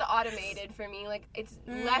think it's the automated for me. Like, it's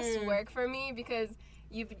less work for me because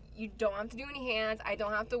you don't have to do any hands. I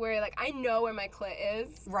don't have to worry. Like, I know where my clit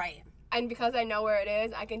is. Right. And because I know where it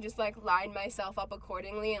is, I can just, like, line myself up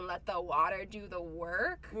accordingly and let the water do the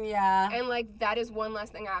work. Yeah. And, like, that is one less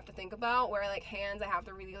thing I have to think about, where, like, hands, I have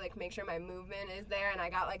to really, like, make sure my movement is there, and I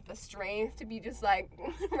got, like, the strength to be just, like,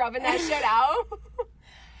 rubbing that shit out.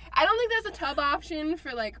 I don't think there's a tub option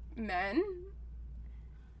for, like, men.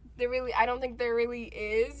 I don't think there really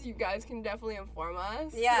is. You guys can definitely inform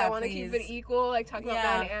us. Yeah, I want to keep it equal, like, talking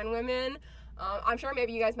about men and women. I'm sure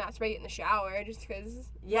maybe you guys masturbate in the shower just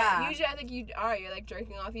because. Yeah. Well, usually I think you're, like,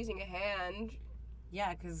 jerking off using a hand.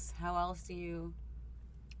 Yeah, because how else do you...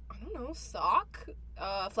 I don't know, sock?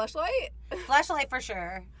 Fleshlight? Flashlight for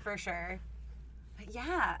sure. But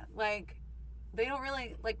yeah, like, they don't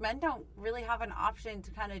really, like, men don't really have an option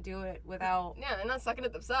to kind of do it without... Yeah, they're not sucking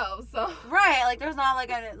it themselves, so... Right, like, there's not,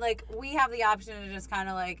 like, we have the option to just kind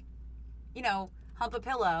of, like, you know, hump a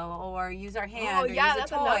pillow or use our hand or use a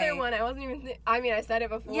that's toy. another one. I wasn't even... I said it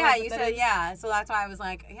before. Yeah, but you that said, is- yeah, so that's why I was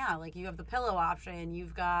like, yeah, like, you have the pillow option,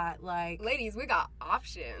 you've got, like... Ladies, we got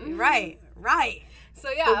options. Right. So,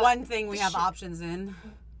 yeah. The one thing we have options in.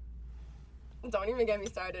 Don't even get me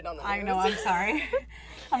started on the news. I know, I'm sorry.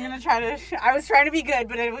 I'm going to try to... I was trying to be good,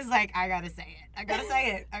 but it was like, I got to say it. I got to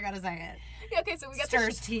say it. Yeah, okay, so we got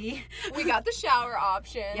Stirs tea. We got the shower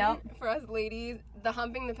option Yep. for us ladies. The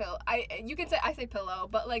humping the pillow. I say pillow,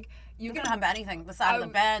 but like You can hump anything. The side of the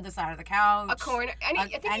bed, the side of the couch. a corner. I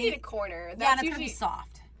think you need a corner. Yeah, and it's going to be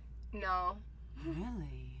soft. No.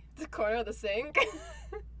 Really? The corner of the sink.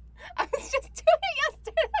 I was just doing it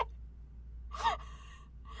yesterday.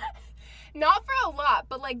 Not for a lot,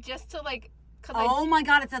 but like just to like. Oh my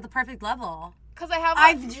God, it's at the perfect level. Because I have.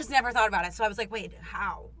 I've just never thought about it, so I was like, wait,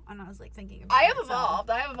 how? And I was like thinking about it. I have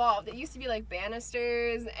evolved. It used to be like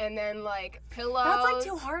banisters and then like pillows. That's like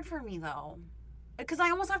too hard for me though. Because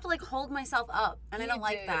I almost have to like hold myself up, and I don't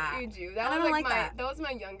like that. You do. That was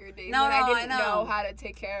my younger days when I didn't know how to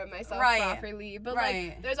take care of myself properly. But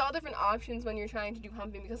like, there's all different options when you're trying to do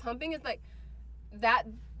humping, because humping is like that.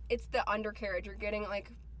 It's the undercarriage. You're getting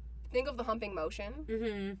like, think of the humping motion.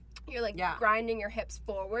 Mm-hmm. You're like grinding your hips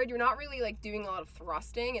forward. You're not really like doing a lot of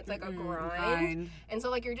thrusting. It's like a grind. And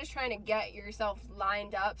so like you're just trying to get yourself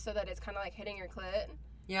lined up so that it's kind of like hitting your clit.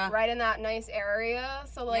 Yeah. Right in that nice area.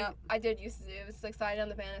 So, like, I did used to do, it's like sliding on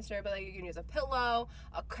the banister, but, like, you can use a pillow,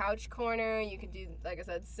 a couch corner. You can do, like I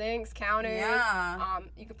said, sinks, counters. Yeah.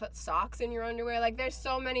 You can put socks in your underwear. Like, there's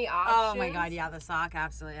so many options. Oh, my God. Yeah, the sock,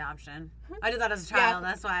 absolutely option. I did that as a child.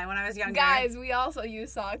 That's why, when I was younger. Guys, we also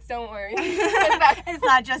use socks. Don't worry. It's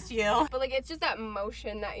not just you. But, like, it's just that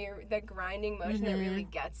motion that grinding motion that really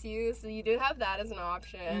gets you. So, you do have that as an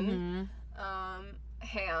option.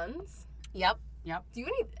 Hands. Yep. Do you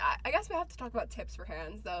I guess we have to talk about tips for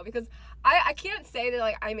hands, though, because I can't say that,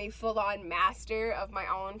 like, I'm a full-on master of my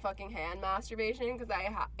own fucking hand masturbation, because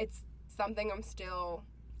it's something I'm still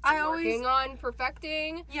working on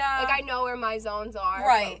perfecting. Yeah. Like, I know where my zones are.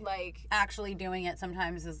 Right. But, like, actually doing it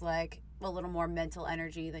sometimes is, like, a little more mental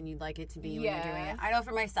energy than you'd like it to be when you're doing it. I know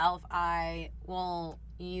for myself, I will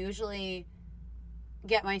usually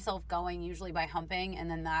get myself going usually by humping, and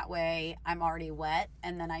then that way I'm already wet,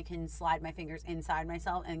 and then I can slide my fingers inside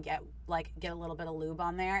myself and get a little bit of lube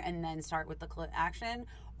on there, and then start with the clit action,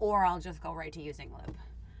 or I'll just go right to using lube.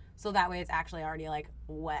 So that way it's actually already like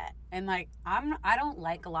wet. And like I don't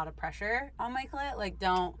like a lot of pressure on my clit. Like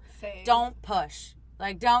don't push.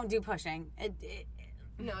 Like don't do pushing.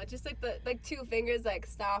 No, just like the two fingers, like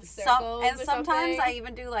soft circles. And sometimes I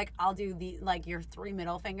even do I'll do your 3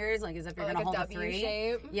 middle fingers, like as if you're gonna hold a 3.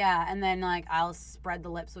 Shape. Yeah, and then like I'll spread the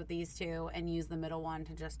lips with these two and use the middle one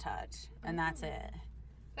to just touch, and that's it.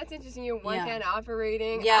 That's interesting. You're one hand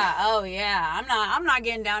operating. Yeah. Oh yeah. I'm not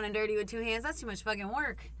getting down and dirty with 2 hands. That's too much fucking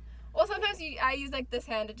work. Well, sometimes I use like this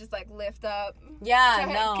hand to just like lift up. Yeah,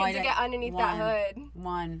 to get underneath that hood.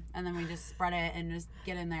 And then we just spread it and just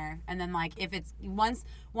get in there. And then like if it's once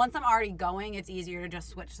I'm already going, it's easier to just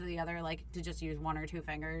switch to the other, like to just use 1 or 2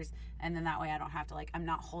 fingers, and then that way I don't have to I'm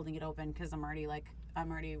not holding it open because I'm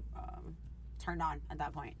already turned on at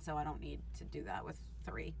that point, so I don't need to do that with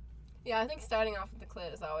 3. Yeah, I think starting off with the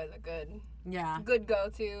clit is always a good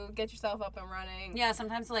go-to. Get yourself up and running. Yeah,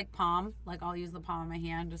 sometimes palm. Like I'll use the palm of my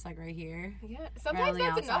hand just like right here. Yeah, sometimes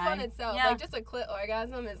that's enough on itself. Yeah. Like just a clit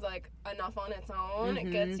orgasm is like enough on its own. Mm-hmm.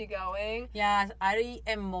 It gets you going. Yeah, I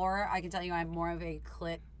can tell you I'm more of a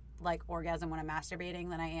clit like orgasm when I'm masturbating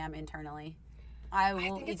than I am internally. I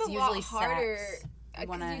think it's usually lot harder.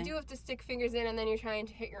 Because you do have to stick fingers in, and then you're trying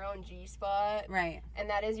to hit your own G-spot. Right. And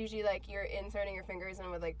that is usually, like, you're inserting your fingers in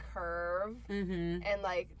with, like, curve. Mm-hmm. And,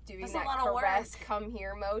 like, doing that caress, come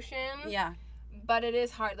here motion. Yeah. But it is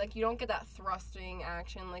hard. Like, you don't get that thrusting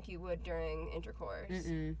action like you would during intercourse.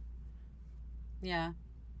 Mm-mm. Yeah.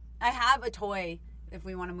 I have a toy, if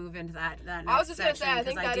we want to move into that next I was just going to section, say, I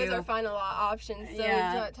think that is our final option. So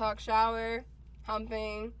we've talked shower,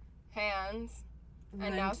 humping, hands,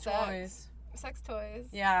 and now sex. Sex toys.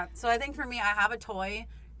 Yeah. So I think for me, I have a toy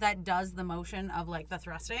that does the motion of like the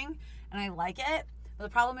thrusting, and I like it. But the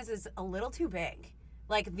problem is it's a little too big.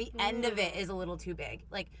 Like the end of it is a little too big.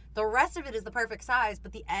 Like the rest of it is the perfect size,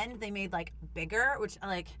 but the end they made like bigger, which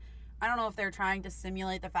like I don't know if they're trying to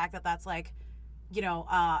simulate the fact that that's like,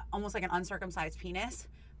 almost like an uncircumcised penis.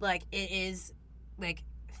 Like it is like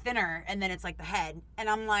thinner, and then it's like the head, and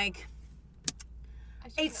I'm like,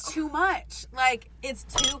 it's too much. Like it's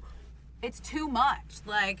too much.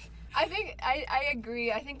 Like I think I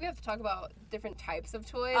agree. I think we have to talk about different types of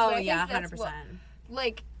toys. Oh yeah, 100%.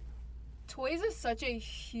 Like toys is such a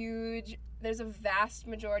huge. There's a vast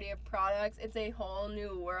majority of products. It's a whole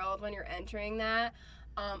new world when you're entering that.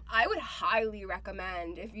 I would highly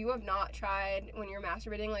recommend, if you have not tried when you're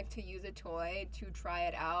masturbating, like, to use a toy, to try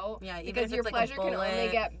it out. Yeah, even because if your it's pleasure like a can only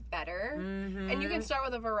bullet. get better. Mm-hmm. And you can start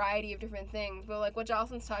with a variety of different things. But, like, what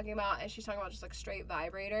Jocelyn's talking about is she's talking about just, like, straight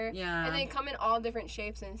vibrator. Yeah. And they come in all different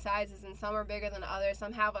shapes and sizes, and some are bigger than others.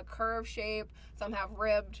 Some have a curved shape, some have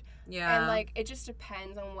ribbed. Yeah. And, like, it just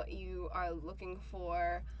depends on what you are looking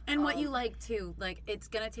for. And what you like, too. Like, it's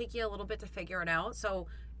going to take you a little bit to figure it out. So,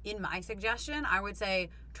 in my suggestion, I would say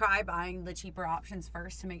try buying the cheaper options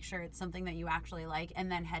first to make sure it's something that you actually like,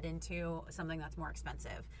 and then head into something that's more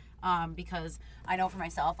expensive. Because I know for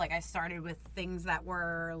myself, like, I started with things that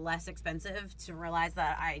were less expensive to realize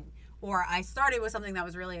that I started with something that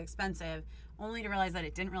was really expensive only to realize that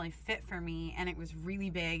it didn't really fit for me, and it was really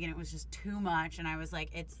big, and it was just too much, and I was like,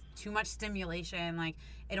 it's too much stimulation. Like,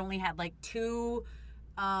 it only had like 2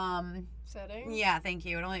 settings? Yeah, thank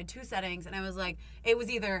you. It only had 2 settings, and I was like, it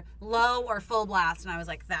was either low or full blast, and I was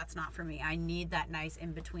like, that's not for me. I need that nice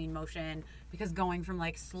in-between motion, because going from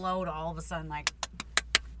like slow to all of a sudden like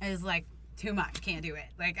is like too much. Can't do it.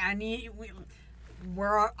 Like, I'm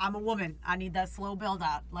a woman. I need that slow build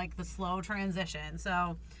up, like the slow transition.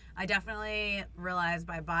 So I definitely realized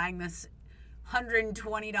by buying this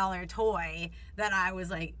 $120 toy that I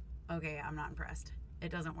was like, okay, I'm not impressed.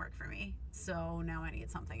 It doesn't work for me. So now I need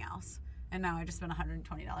something else. And now I just spent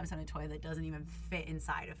 $120 on a toy that doesn't even fit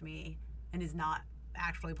inside of me and is not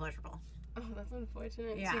actually pleasurable. Oh, that's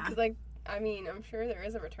unfortunate. Yeah. Because, like, I mean, I'm sure there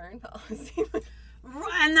is a return policy.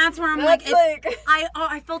 And that's where I'm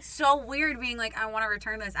I felt so weird being like, I want to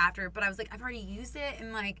return this after, but I was like, I've already used it,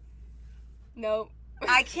 and like, nope.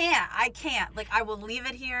 I can't. Like, I will leave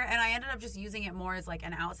it here, and I ended up just using it more as like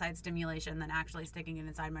an outside stimulation than actually sticking it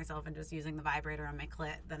inside myself and just using the vibrator on my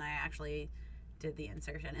clit than I actually did the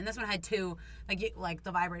insertion. And this one had 2, like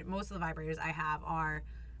the vibrator. Most of the vibrators I have are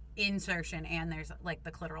insertion, and there's like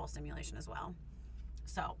the clitoral stimulation as well.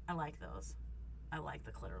 So I like those. I like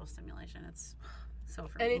the clitoral stimulation. It's so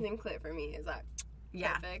for anything clit for me is that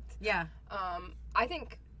perfect. Yeah. I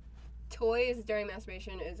think toys during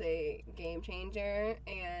masturbation is a game changer,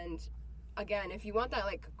 and again, if you want that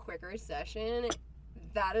like quicker session,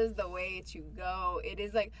 that is the way to go. It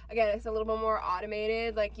is like, again, it's a little bit more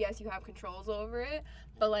automated. Like, yes, you have controls over it,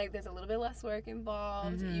 but like there's a little bit less work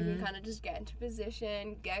involved. Mm-hmm. You can kind of just get into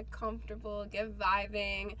position, get comfortable, get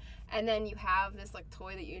vibing, and then you have this like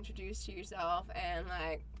toy that you introduce to yourself, and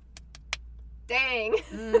like, dang,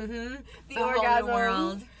 Mm-hmm. the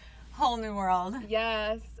orgasms. Whole new world.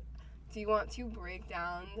 Yes. Do you want to break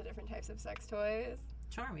down the different types of sex toys?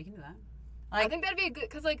 Sure, we can do that. I think that'd be a good,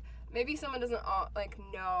 because like maybe someone doesn't like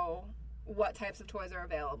know what types of toys are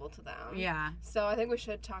available to them. Yeah. So I think we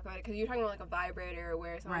should talk about it, because you're talking about like a vibrator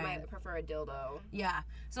where someone Right. might prefer a dildo. Yeah.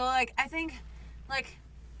 So like, I think like,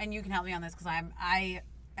 and you can help me on this because I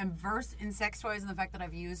am versed in sex toys and the fact that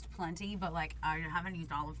I've used plenty, but like I haven't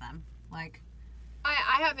used all of them. Like,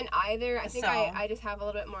 I haven't either. I think So- I just have a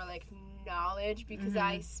little bit more like knowledge, because Mm-hmm.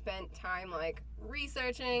 I spent time like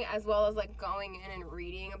researching as well as like going in and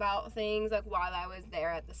reading about things like while I was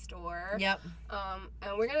there at the store. yep.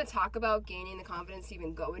 And we're going to talk about gaining the confidence to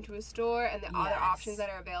even go into a store and the other Yes. options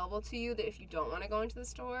that are available to you that if you don't want to go into the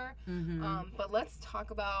store. Mm-hmm. But let's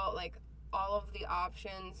talk about like all of the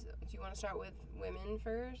options. Do you want to start with women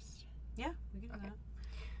first? Yeah, we can do Okay. that.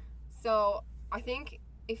 So I think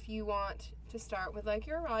if you want to start with like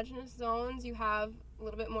your erogenous zones, you have a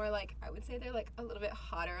little bit more like, I would say they're like a little bit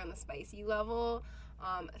hotter on the spicy level.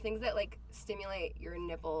 Things that like stimulate your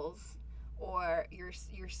nipples or your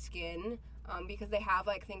skin, because they have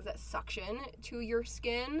like things that suction to your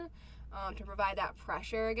skin to provide that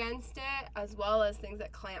pressure against it, as well as things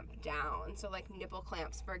that clamp down. So like nipple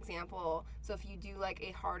clamps, for example. So if you do like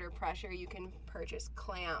a harder pressure, you can purchase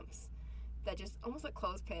clamps that just almost like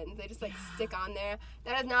clothespins. They just like stick on there.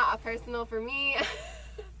 That is not a personal for me.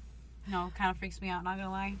 No, kind of freaks me out, not gonna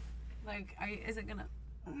lie. Like, is it gonna...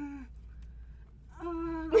 that's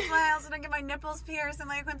why I also don't get my nipples pierced. And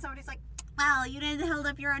like when somebody's like, wow, you didn't hold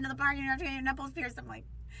up your end of the bargain, you're not getting your nipples pierced. I'm like,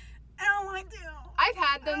 I don't want to. I've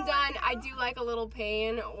had them Oh, done. no. I do like a little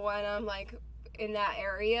pain when I'm like in that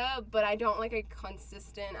area, but I don't like a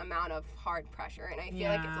consistent amount of hard pressure, and I feel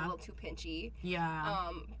like it's a Yeah. little too pinchy. Yeah.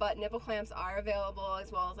 But nipple clamps are available,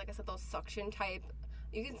 as well as like I said, those suction type.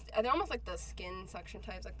 You can. They're almost like the skin suction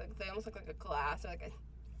types. Like they almost look like a glass or like a.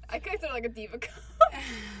 I consider like a diva cup,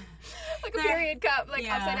 like a period cup, like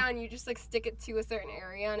Yeah. upside down. You just like stick it to a certain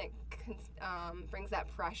area, and it brings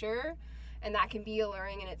that pressure, and that can be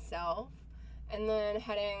alluring in itself. And then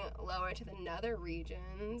heading lower to the nether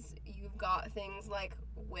regions, you've got things like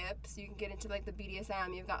whips. You can get into like the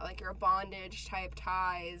BDSM. You've got like your bondage type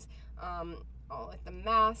ties, like the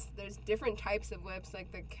mask. There's different types of whips,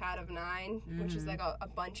 like the Cat of Nine, which is like a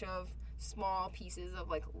bunch of small pieces of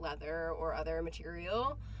like leather or other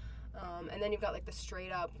material. And then you've got like the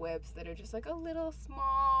straight up whips that are just like a little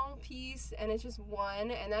small piece, and it's just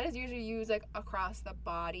one, and that is usually used like across the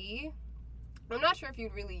body. I'm not sure if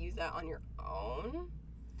you'd really use that on your own.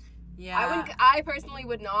 Yeah. I personally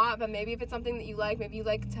would not, but maybe if it's something that you like, maybe you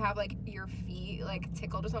like to have like your feet like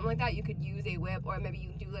tickled or something like that, you could use a whip, or maybe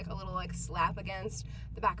you do like a little like slap against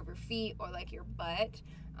the back of your feet or like your butt.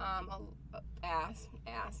 Ass.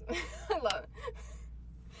 I love it.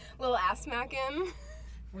 Little ass smacking.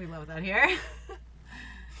 We love that here.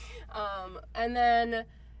 And then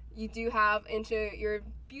you do have into your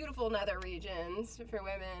beautiful nether regions for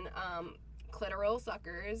women, clitoral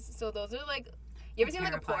suckers. So those are like, you ever seen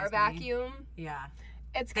like a pore vacuum? Yeah.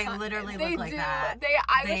 They literally look like that.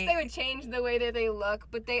 I wish they would change the way that they look,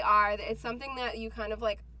 but they are. It's something that you kind of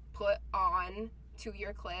like put on to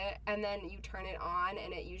your clit, and then you turn it on,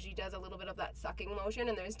 and it usually does a little bit of that sucking motion,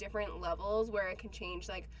 and there's different levels where it can change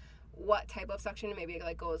like what type of suction. Maybe it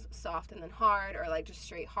like goes soft and then hard, or like just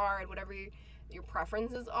straight hard, whatever your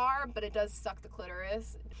preferences are, but it does suck the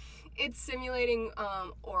clitoris. It's simulating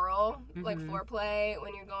oral, like foreplay.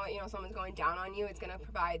 When you're going, someone's going down on you, it's going to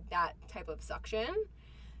provide that type of suction.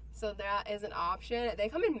 So that is an option. They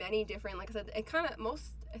come in many different, like I said, it kind of,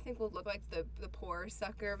 most, I think, will look like the pore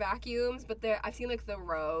sucker vacuums, but I've seen like the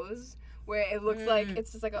rose, where it looks like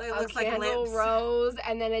it's just like a candle like rose,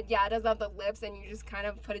 and then it does have the lips, and you just kind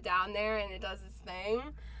of put it down there, and it does its thing.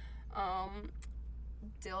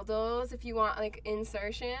 Dildos, if you want like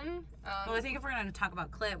insertion. Well, I think if we're going to talk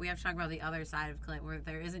about clit, we have to talk about the other side of clit, where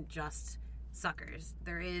there isn't just suckers.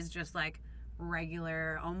 There is just like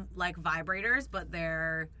regular like vibrators, but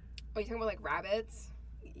they're... Oh, you talking about like rabbits?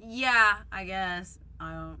 Yeah, I guess.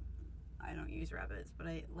 I don't use rabbits, but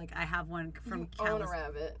I have one from own a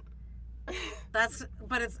rabbit.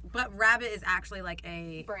 But rabbit is actually like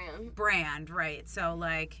a brand, right? So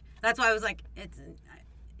like that's why I was like,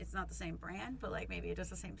 it's not the same brand, but like maybe it does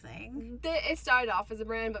the same thing. It started off as a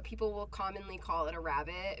brand, but people will commonly call it a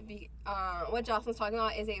rabbit. What Jocelyn's talking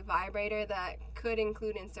about is a vibrator that could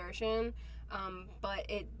include insertion, but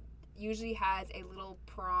it usually has a little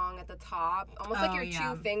prong at the top, almost like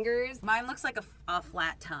your 2 fingers. Mine looks like a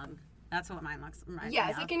flat tongue. That's what mine looks like.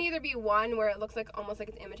 Yes, it can either be one where it looks like almost like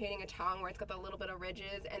it's imitating a tongue, where it's got a little bit of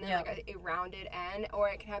ridges and then like a rounded end, or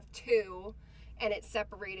it can have 2 and it's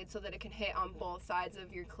separated so that it can hit on both sides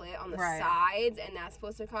of your clit on the sides, and that's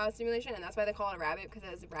supposed to cause stimulation, and that's why they call it a rabbit, because it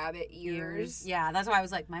has rabbit ears. Yeah, that's why I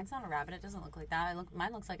was like, mine's not a rabbit. It doesn't look like that.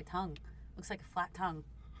 Mine looks like a tongue. Looks like a flat tongue.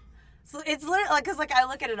 So it's literally like, because like I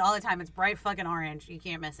look at it all the time. It's bright fucking orange. You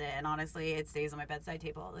can't miss it. And honestly, it stays on my bedside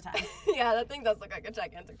table all the time. Yeah, that thing does look like a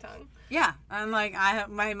gigantic tongue. Yeah, I'm like,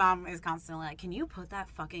 my mom is constantly like, can you put that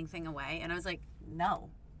fucking thing away? And I was like, no.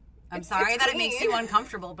 I'm sorry that it makes you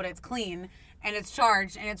uncomfortable, but it's clean and it's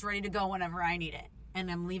charged and it's ready to go whenever I need it. And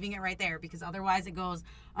I'm leaving it right there, because otherwise it goes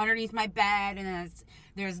underneath my bed, and then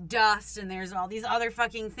there's dust and there's all these other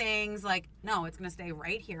fucking things. Like, no, it's gonna stay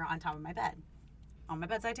right here on top of my bed. On my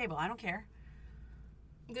bedside table. I don't care.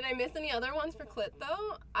 Did I miss any other ones for clit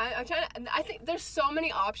though? I'm trying to. I think there's so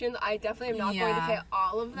many options. I definitely am not going to hit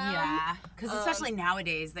all of them. Yeah, because especially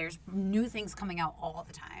nowadays, there's new things coming out all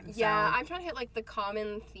the time. So. Yeah, I'm trying to hit like the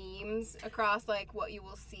common themes across like what you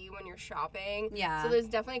will see when you're shopping. Yeah. So there's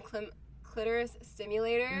definitely clitoris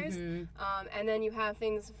stimulators, and then you have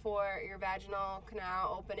things for your vaginal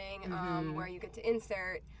canal opening, where you get to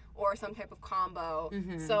insert, or some type of combo.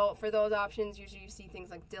 So for those options, usually you see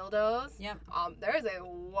things like dildos. Yep. There is a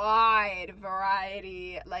wide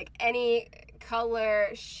variety, like any color,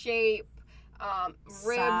 shape,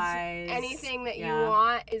 ribs, size, anything that you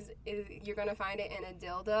want is you're gonna find it in a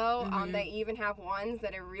dildo. They even have ones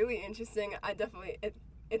that are really interesting.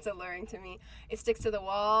 It's alluring to me. It sticks to the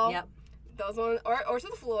wall. Yep. Those ones, or to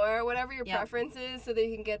the floor, whatever your preference is, so that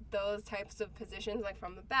you can get those types of positions, like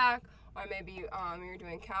from the back, or maybe you're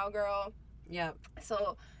doing cowgirl. Yep.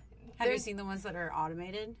 So, have you seen the ones that are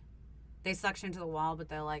automated? They suction to the wall, but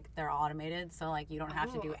they're automated, so like you don't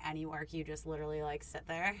have to do any work. You just literally like sit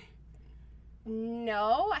there.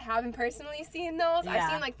 No, I haven't personally seen those. Yeah.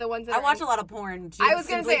 I've seen like the ones that I watch a lot of porn too. I was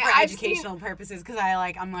gonna say for educational purposes, because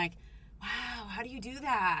I'm like, wow, how do you do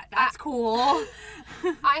that? That's cool.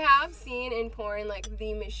 I have seen in porn like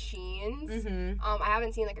the machines. I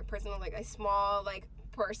haven't seen like a personal, like a small like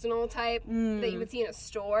personal type that you would see in a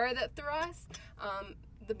store that thrusts.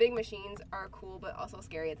 The big machines are cool, but also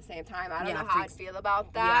scary at the same time. I don't know how I'd feel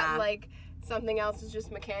about that. Like something else is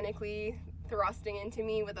just mechanically thrusting into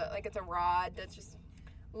me with it's a rod that's just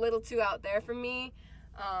a little too out there for me.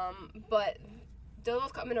 But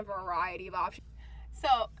dildos come in a variety of options.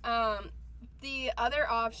 So, the other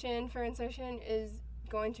option for insertion is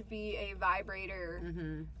going to be a vibrator.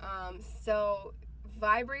 So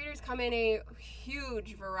vibrators come in a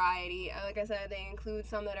huge variety. Like I said, they include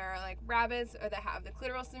some that are like rabbits or that have the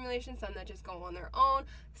clitoral stimulation, some that just go on their own,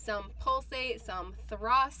 some pulsate, some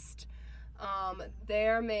thrust.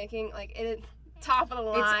 They're making like it top of the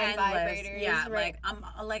line vibrators. Yeah, right?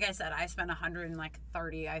 like I said, I spent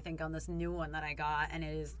 $130, I think, on this new one that I got, and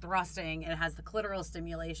it is thrusting. It has the clitoral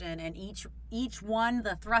stimulation, and each one,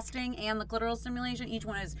 the thrusting and the clitoral stimulation, each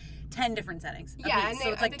one is 10 different settings. Yeah, and so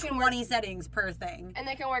it's like 20 settings per thing. And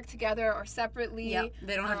they can work together or separately. Yep.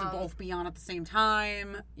 They don't have to both be on at the same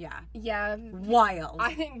time. Yeah. Yeah. Wild.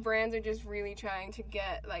 I think brands are just really trying to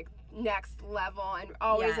get like next level and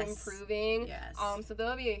always improving. Yes. So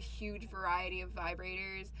there'll be a huge variety of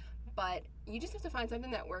vibrators, but you just have to find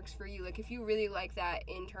something that works for you. Like if you really like that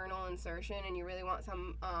internal insertion and you really want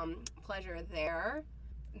some pleasure there,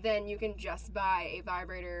 then you can just buy a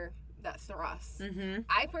vibrator that thrusts.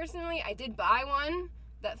 I did buy one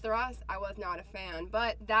that thrusts. I was not a fan,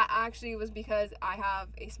 but that actually was because I have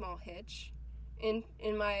a small hitch in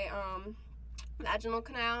my vaginal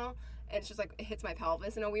canal. And it's just like it hits my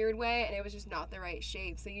pelvis in a weird way, and it was just not the right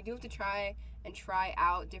shape. So you do have to try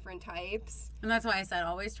out different types. And that's why I said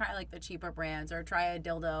always try like the cheaper brands, or try a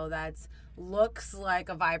dildo that's looks like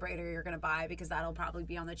a vibrator you're gonna buy, because that'll probably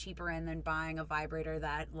be on the cheaper end than buying a vibrator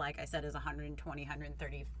that, like I said, is $120,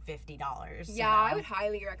 $130, $50. Yeah, I would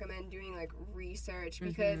highly recommend doing like research,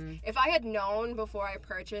 because if I had known before I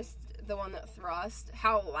purchased the one that thrust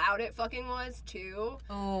how loud it fucking was too.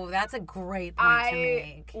 Oh, that's a great point to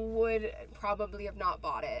make. I would probably have not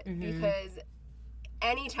bought it, because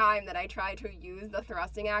any time that I try to use the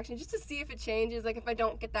thrusting action just to see if it changes, like if I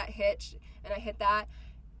don't get that hitch and I hit that,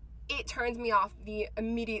 it turns me off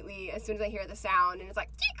immediately as soon as I hear the sound, and it's like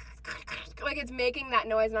it's making that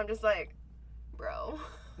noise, and I'm just like, bro.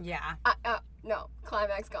 Yeah. No,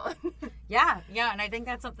 climax gone. Yeah, and I think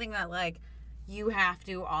that's something that like you have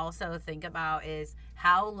to also think about is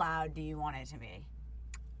how loud do you want it to be?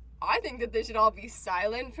 I think that they should all be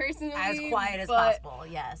silent, personally. As quiet as possible,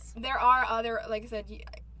 yes. There are other, like I said,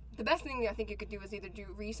 the best thing I think you could do is either do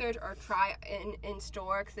research or try in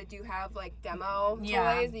store, because they do have like demo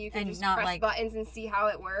toys that you can just press buttons and see how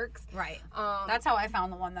it works. Right. That's how I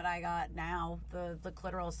found the one that I got now, the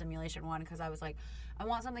clitoral stimulation one, because I was like, I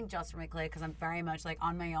want something just for my clit, because I'm very much like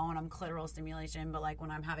on my own, I'm clitoral stimulation, but like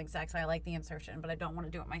when I'm having sex, I like the insertion, but I don't want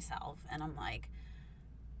to do it myself. And I'm like,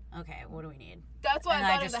 okay, what do we need? That's why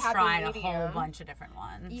I just tried a whole bunch of different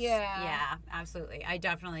ones. Yeah, absolutely. I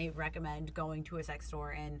definitely recommend going to a sex store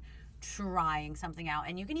and trying something out.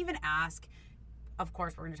 And you can even ask. Of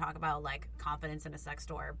course, we're going to talk about like confidence in a sex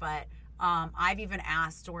store, but I've even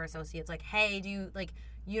asked store associates like, "Hey, do you like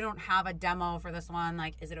you don't have a demo for this one?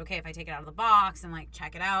 Like, is it okay if I take it out of the box and like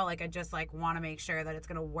check it out? Like, I just like want to make sure that it's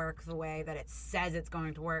going to work the way that it says it's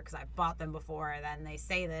going to work, because I bought them before, and then they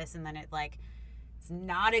say this, and then it like." It's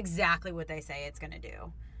not exactly what they say it's going to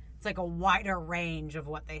do. It's like a wider range of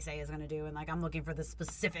what they say is going to do. And like, I'm looking for the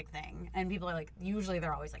specific thing. And people are like, usually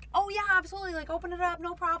they're always like, oh yeah, absolutely. Like open it up.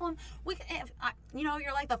 No problem. We can,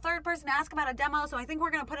 you're like the third person to ask about a demo. So I think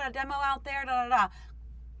we're going to put a demo out there.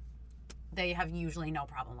 They have usually no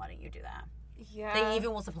problem letting you do that. Yeah. They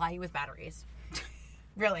even will supply you with batteries.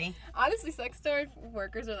 Really. Honestly, sex store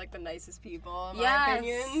workers are like the nicest people, in my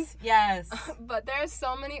opinions. Yes. But there's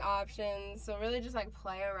so many options, so really just like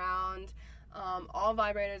play around. All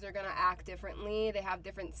vibrators are going to act differently. They have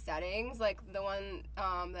different settings. Like the one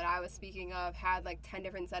that I was speaking of had like 10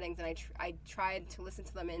 different settings, and I tried to listen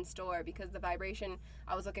to them in store, because the vibration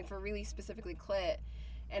I was looking for really specifically clit.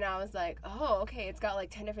 And I was like, oh, okay, it's got like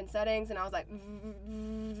 10 different settings. And I was like,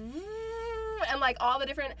 and like all the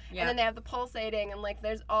different, and then they have the pulsating, and like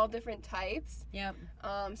there's all different types. Yep.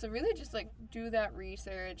 So really just like do that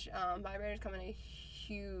research. Vibrators come in a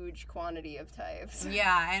huge quantity of types.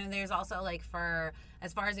 Yeah, and there's also like for,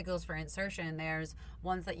 as far as it goes for insertion, there's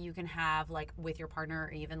ones that you can have like with your partner,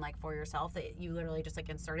 or even like for yourself, that you literally just like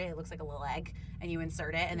insert it. It looks like a little egg, and you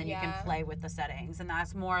insert it, and then you can play with the settings. And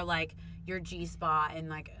that's more like your G-spot and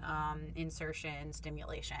like insertion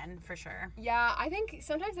stimulation for sure. Yeah, I think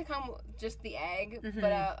sometimes they come just the egg,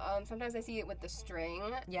 but sometimes I see it with the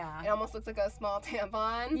string. Yeah. It almost looks like a small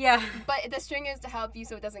tampon. Yeah. But the string is to help you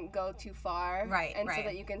so it doesn't go too far. Right, and so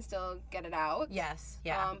that you can still get it out. Yes,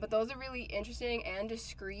 yeah. But those are really interesting and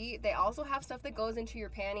discreet. They also have stuff that goes into your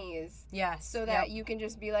panties. Yes. So that you can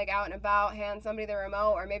just be like out and about, hand somebody the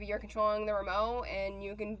remote, or maybe you're controlling the remote, and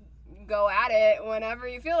you can go at it whenever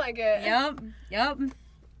you feel like it. Yep.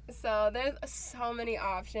 So there's so many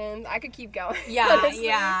options. I could keep going. Yeah, honestly.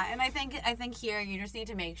 yeah. And I think here you just need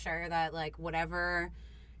to make sure that like whatever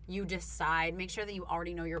you decide, make sure that you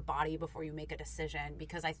already know your body before you make a decision,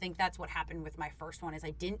 because I think that's what happened with my first one is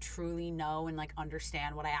I didn't truly know and like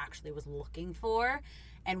understand what I actually was looking for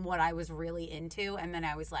and what I was really into, and then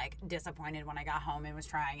I was like disappointed when I got home and was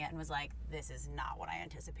trying it and was like, this is not what I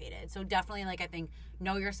anticipated. So definitely, like, I think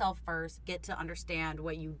know yourself first, get to understand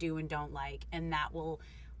what you do and don't like, and that will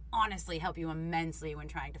honestly help you immensely when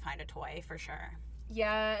trying to find a toy, for sure.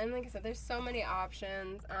 Yeah, and like I said, there's so many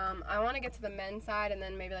options. I want to get to the men's side and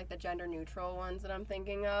then maybe like the gender neutral ones that I'm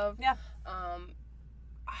thinking of. Yeah.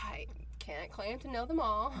 I can't claim to know them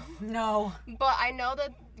all. No. But I know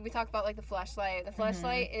that we talked about like the fleshlight. The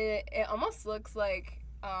fleshlight, it almost looks like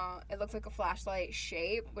it looks like a flashlight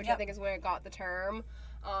shape, which I think is where it got the term.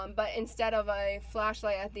 But instead of a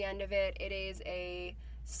flashlight at the end of it, it is a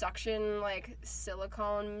suction like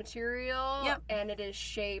silicone material, and it is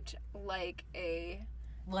shaped like a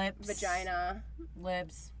vagina.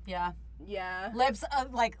 Lips. Yeah. Lips,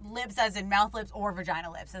 like lips as in mouth lips or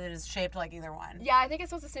vagina lips, so it is shaped like either one. Yeah, I think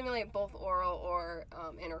it's supposed to simulate both oral or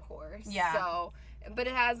intercourse. Yeah. So, but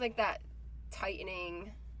it has like that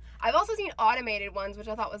tightening. I've also seen automated ones, which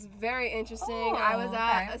I thought was very interesting. I was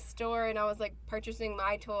at a store and I was like purchasing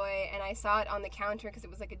my toy, and I saw it on the counter because it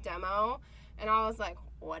was like a demo, and I was like,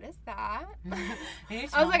 what is that? I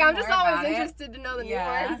was like, I'm just always interested to know the new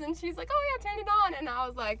ones. And she's like, oh yeah, turn it on. And I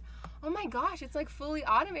was like, oh my gosh, it's like fully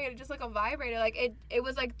automated, just like a vibrator. Like it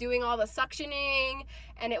was like doing all the suctioning,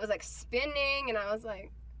 and it was like spinning, and I was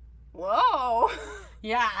like, whoa.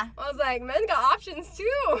 Yeah. I was like, men got options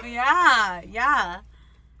too. Yeah,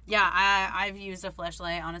 I've used a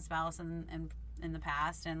fleshlight on a spouse in the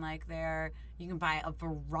past, and like you can buy a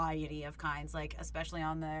variety of kinds, like especially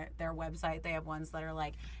on their website they have ones that are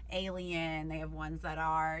like alien, they have ones that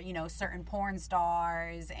are, you know, certain porn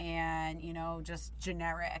stars, and, you know, just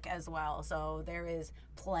generic as well. So there is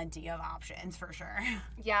plenty of options for sure.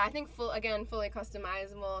 Yeah, I think fully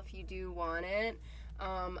customizable if you do want it.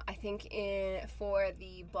 I think for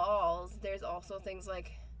the balls there's also things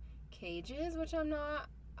like cages, which I'm not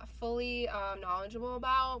fully knowledgeable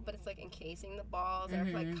about, but it's like encasing the balls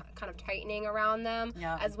and like kind of tightening around them,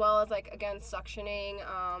 as well as like again suctioning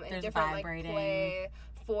and there's different vibrating. Like play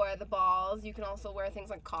for the balls. You can also wear things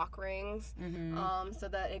like cock rings, so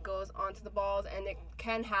that it goes onto the balls, and it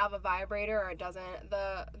can have a vibrator or it doesn't.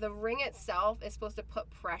 The ring itself is supposed to put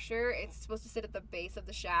pressure. It's supposed to sit at the base of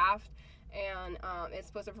the shaft, and it's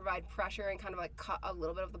supposed to provide pressure and kind of like cut a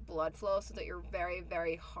little bit of the blood flow so that you're very,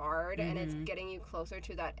 very hard, and it's getting you closer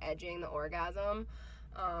to that edging, the orgasm.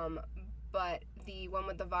 But the one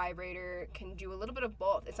with the vibrator can do a little bit of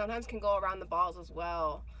both. It sometimes can go around the balls as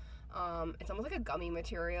well. It's almost like a gummy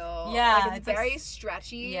material. Yeah. Like it's very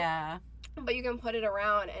stretchy. Yeah. But you can put it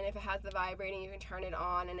around, and if it has the vibrating, you can turn it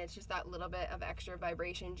on, and it's just that little bit of extra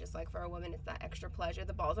vibration. Just like for a woman, it's that extra pleasure.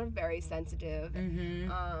 The balls are very sensitive,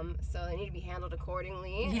 so they need to be handled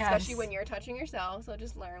accordingly, especially when you're touching yourself. So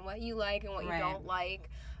just learn what you like and what you don't like.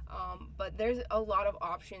 But there's a lot of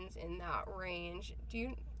options in that range.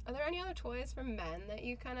 Are there any other toys for men that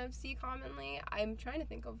you kind of see commonly? I'm trying to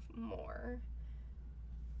think of more.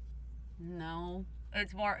 No.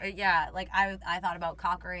 It's more, like I thought about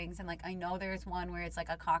cock rings, and like I know there's one where it's like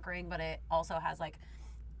a cock ring, but it also has like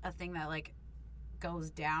a thing that like goes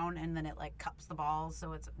down and then it like cups the balls,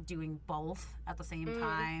 so it's doing both at the same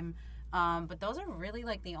time. But those are really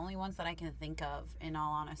like the only ones that I can think of, in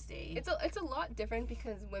all honesty. It's a lot different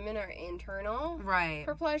because women are internal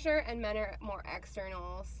for pleasure and men are more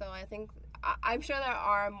external. So I think I'm sure there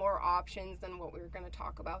are more options than what we were going to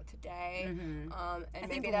talk about today. And I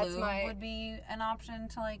maybe think lube would be an option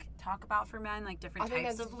to like talk about for men, like different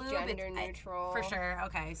types of lube. Gender neutral. For sure.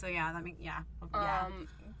 Okay, so yeah,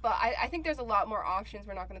 But I think there's a lot more options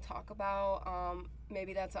we're not going to talk about.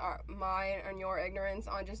 Maybe that's mine and your ignorance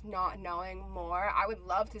on just not knowing more. I would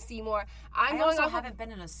love to see more. I also haven't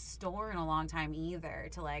been in a store in a long time either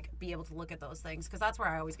to like be able to look at those things, because that's where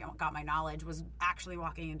I always got my knowledge, was actually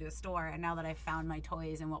walking into a store. And now that I've found my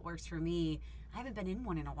toys and what works for me, I haven't been in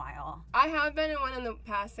one in a while. I have been in one in the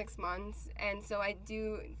past 6 months, and so I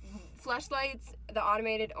do fleshlights, the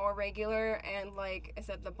automated or regular, and like I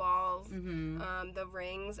said, the balls, the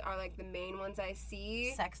rings are like the main ones I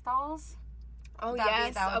see. Sex dolls? Oh,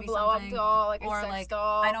 yes, a blow-up doll, like or a sex like,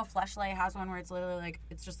 doll. I know Fleshlight has one where it's literally like,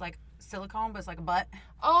 it's just like silicone, but it's like a butt.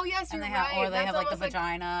 Oh, yes, you're right. Or they have like the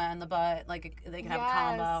vagina and the butt, like they can have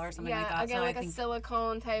a combo or something like that. Again, so like a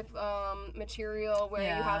silicone type material where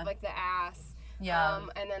you have like the ass. And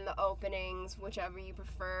then the openings, whichever you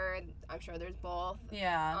prefer. I'm sure there's both.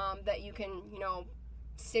 That you can,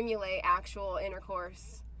 simulate actual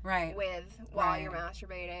intercourse Right. with while Right. you're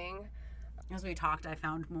masturbating. As we talked, I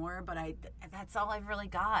found more, but that's all I've really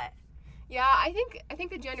got. Yeah, I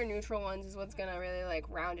think the gender neutral ones is what's gonna really like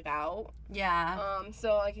round it out. Yeah.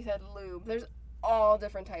 So like you said, lube. There's all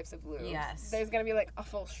different types of lube. Yes. There's gonna be like a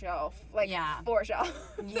full shelf, like Yeah. 4 shelves.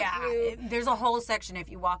 Yeah. Of lube. There's a whole section if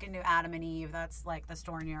you walk into Adam and Eve, that's like the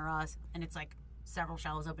store near us, and it's like several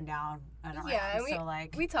shelves up and down and around. Yeah, and so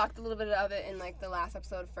like we talked a little bit of it in like the last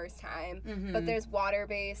episode first time, but there's water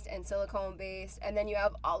based and silicone based, and then you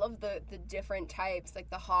have all of the different types, like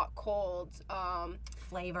the hot, cold,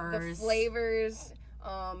 flavors. the flavors.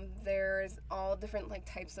 There's all different like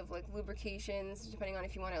types of like lubrications depending on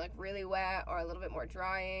if you want it like really wet or a little bit more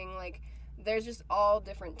drying. Like there's just all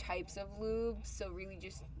different types of lube, so really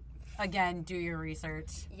just Again, do your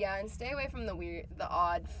research. yeah, and stay away from the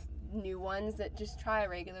odd new ones. That just try a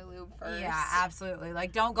regular lube first. Yeah, absolutely.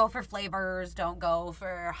 Like, don't go for flavors. Don't go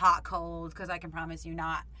for hot cold, because I can promise you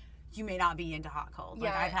you may not be into hot cold.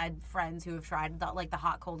 Like, Yeah. I've had friends who have tried the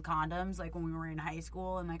hot cold condoms, like when we were in high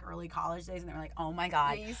school and like early college days, and they were like, oh my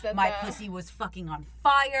god, Yeah, you said my that. pussy was fucking on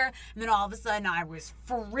fire, and then all of a sudden I was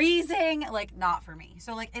freezing. Like, not for me.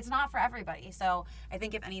 So like, it's not for everybody. So I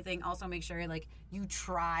think if anything, also make sure like you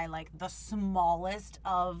try like the smallest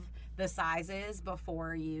of the sizes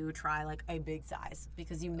before you try like a big size,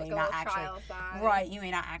 because you may Like a not little actually trial size. right, you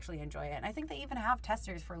may not actually enjoy it. And I think they even have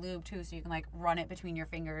testers for lube too, so you can like run it between your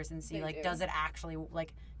fingers and see They like do. does it actually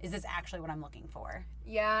like is this actually what I'm looking for?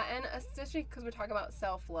 Yeah, and especially because we're talking about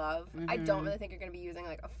self-love, I don't really think you're going to be using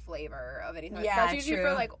like a flavor of anything. Yeah, That's usually true.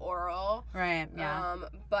 for like oral. Right, yeah.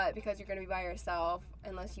 But because you're going to be by yourself,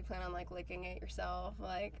 unless you plan on like licking it yourself,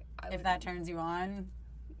 like If that turns you on,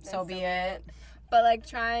 so so be be it. But like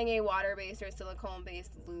trying a water-based or a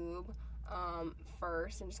silicone-based lube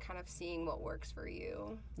first, and just kind of seeing what works for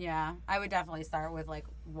you. Yeah, I would definitely start with like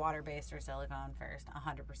water-based or silicone first,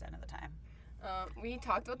 100% of the time. We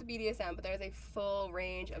talked about the BDSM, but there's a full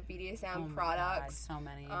range of BDSM Oh my God, products. so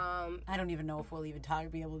many. I don't even know if we'll even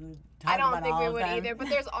be able to talk I don't about think all we of would them. either, but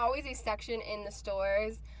there's always a section in the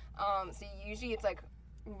stores. So usually it's like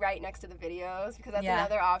right next to the videos, because that's Yeah.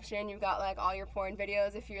 another option. You've got like all your porn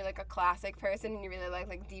videos. If you're like a classic person and you really like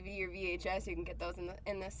DVD or VHS, you can get those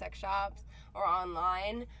in the sex shops or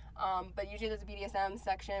online. But usually there's a BDSM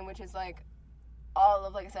section, which is like all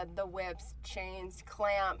of, like I said, the whips, chains,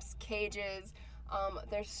 clamps, cages.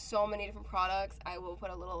 There's so many different products. I will put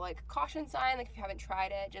a little like caution sign, like if you haven't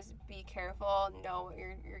tried it, just be careful, know what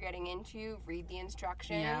you're getting into, read the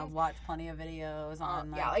instructions. Yeah, watch plenty of videos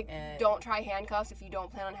on it. Don't try handcuffs if you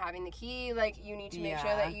don't plan on having the key. Like, you need to make sure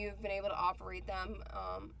Yeah. that you've been able to operate them.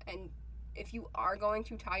 And if you are going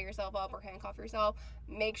to tie yourself up or handcuff yourself,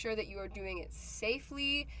 make sure that you are doing it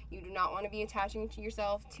safely. You do not want to be attaching to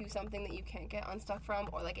yourself to something that you can't get unstuck from,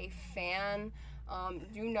 or like a fan.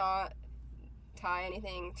 Do not tie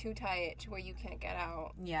anything too tight to where you can't get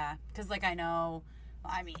out. Yeah, because like I know,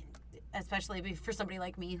 I mean, especially for somebody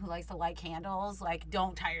like me who likes to light candles, like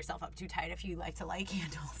don't tie yourself up too tight if you like to light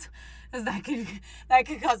candles, because that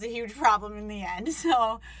could cause a huge problem in the end.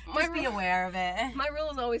 So just be aware of it. My rule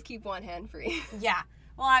is always keep one hand free. Yeah.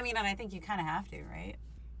 Well, I mean, and I think you kind of have to, right?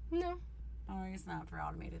 No. Oh, it's not for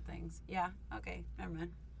automated things. Yeah. Okay. Never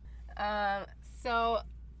mind. So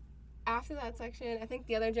after that section, I think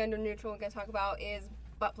the other gender neutral we're going to talk about is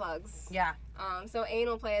butt plugs. Yeah. So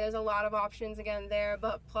anal play, there's a lot of options again there.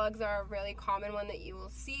 Butt plugs are a really common one that you will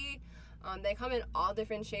see. They come in all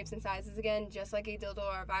different shapes and sizes again, just like a dildo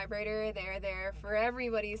or a vibrator. They're there for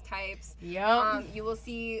everybody's types. Yep. You will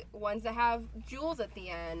see ones that have jewels at the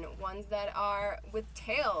end, ones that are with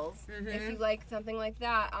tails, if you like something like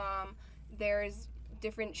that. There's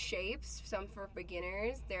different shapes, some for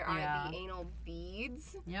beginners. There are the anal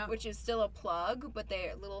beads, Yep. which is still a plug, but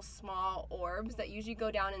they're little small orbs that usually go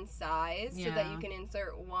down in size so that Yeah. you can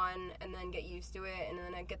insert one and then get used to it, and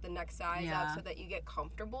then get the next size Yeah. up so that you get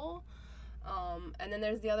comfortable. And then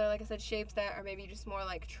there's the other, like I said, shapes that are maybe just more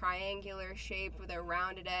like triangular shape with a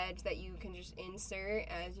rounded edge that you can just insert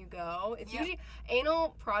as you go. It's usually,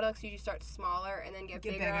 anal products usually start smaller and then get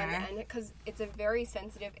bigger on the end, because it's a very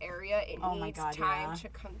sensitive area. It needs time to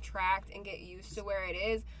contract and get used to where it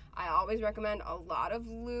is. I always recommend a lot of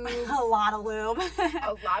lube. A lot of lube.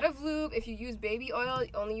 A lot of lube. If you use baby oil,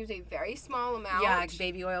 only use a very small amount. Yeah,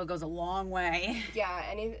 baby oil goes a long way. Yeah,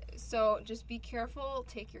 so just be careful,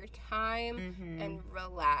 take your time, and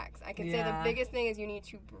relax. I can say the biggest thing is you need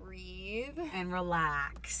to breathe. And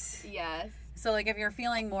relax. Yes. So, like, if you're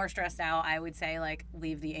feeling more stressed out, I would say, like,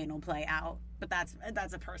 leave the anal play out. But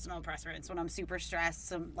that's a personal preference. When I'm super stressed,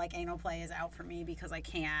 some, like, anal play is out for me because I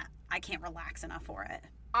can't relax enough for it.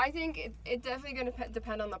 I think it's definitely going to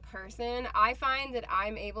depend on the person. I find that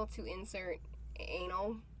I'm able to insert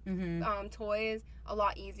anal toys a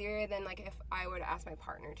lot easier than like if I were to ask my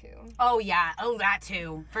partner to. Oh yeah, that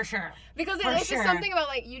too, for sure. Because it's just something about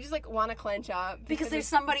like you just like want to clench up because there's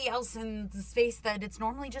somebody else in the space that it's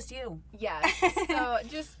normally just you. Yes. So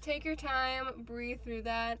just take your time, breathe through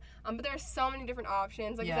that. But there are so many different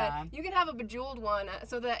options. Like I said, you can have a bejeweled one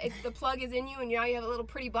so that the plug is in you and now you have a little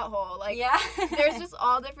pretty butthole. Like there's just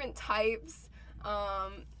all different types.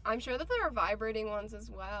 I'm sure that there are vibrating ones as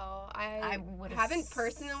well. I haven't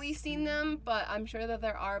personally seen them, but I'm sure that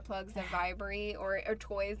there are plugs that vibrate or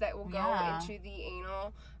toys that will go into the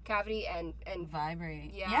anal cavity and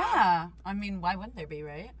vibrate. Yeah. I mean, why wouldn't there be,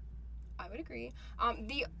 right? I would agree.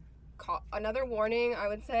 Another warning I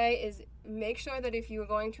would say is make sure that if you are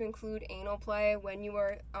going to include anal play when you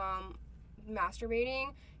are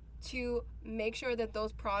masturbating, to make sure that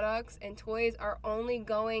those products and toys are only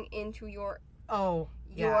going into your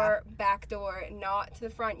back door, not to the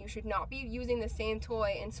front. You should not be using the same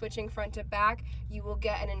toy and switching front to back. You will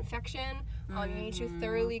get an infection. You need to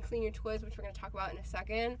thoroughly clean your toys, which we're going to talk about in a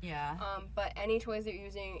second. Yeah. But any toys that you're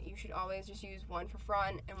using, you should always just use one for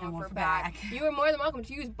front and one for back. You are more than welcome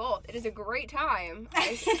to use both. It is a great time.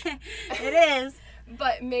 It is.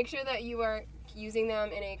 But make sure that you are using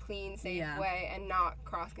them in a clean, safe way and not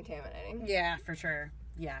cross-contaminating. Yeah, for sure.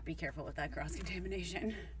 Yeah, be careful with that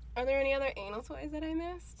cross-contamination. Are there any other anal toys that I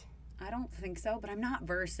missed? I don't think so, but I'm not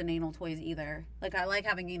versed in anal toys either. Like, I like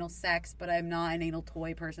having anal sex, but I'm not an anal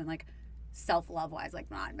toy person, like, self-love-wise,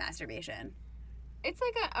 like, not masturbation. It's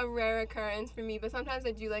like a rare occurrence for me, but sometimes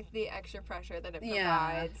I do like the extra pressure that it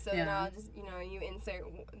provides. So then I'll just, you insert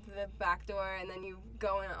the back door and then you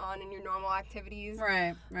go on in your normal activities.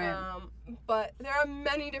 Right. But there are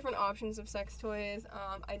many different options of sex toys.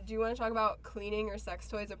 I do want to talk about cleaning your sex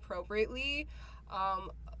toys appropriately.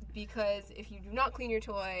 Because if you do not clean your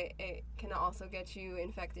toy, it can also get you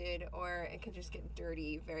infected or it can just get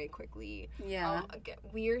dirty very quickly. Yeah.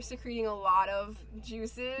 We are secreting a lot of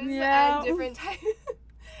juices and different types.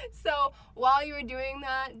 So while you are doing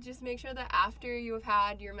that, just make sure that after you have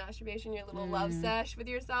had your masturbation, your little love sesh with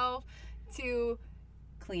yourself, to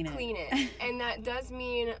clean it. And that does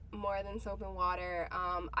mean more than soap and water.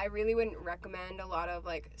 I really wouldn't recommend a lot of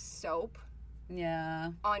like soap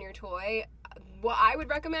on your toy. What I would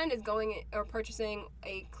recommend is going or purchasing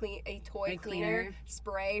a toy cleaner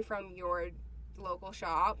spray from your local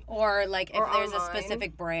shop. Or like if there's online. a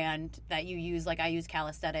specific brand that you use, like I use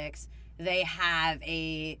Calisthenics, they have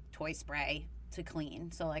a toy spray to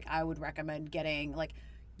clean. So like I would recommend getting like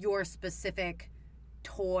your specific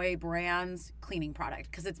toy brand's cleaning product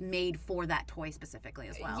because it's made for that toy specifically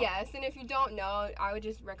as well. Yes, and if you don't know, I would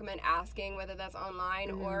just recommend asking whether that's online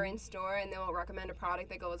or in store, and they will recommend a product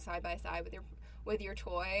that goes side by side with your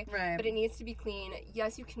toy. Right. But it needs to be clean.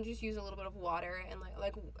 Yes, you can just use a little bit of water and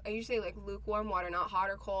like I usually say like lukewarm water, not hot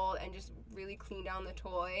or cold, and just really clean down the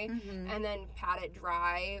toy and then pat it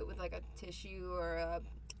dry with like a tissue or a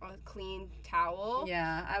clean towel.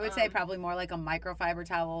 Yeah, I would say probably more like a microfiber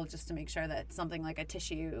towel just to make sure that something like a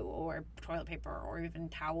tissue or toilet paper or even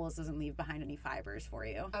towels doesn't leave behind any fibers for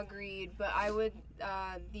you. Agreed, but I would,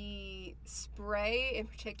 the spray in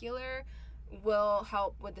particular will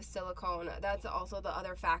help with the silicone. That's also the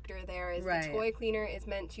other factor there is the toy cleaner is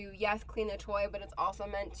meant to, yes, clean the toy, but it's also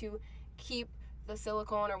meant to keep the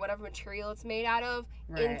silicone or whatever material it's made out of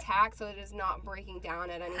intact so that it is not breaking down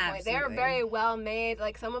at any point. They're very well made.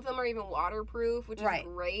 Like some of them are even waterproof, which is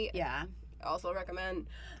great. Yeah. Also recommend.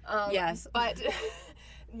 Yes. But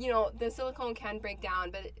the silicone can break down,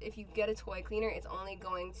 but if you get a toy cleaner, it's only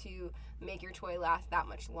going to make your toy last that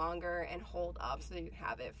much longer and hold up so that you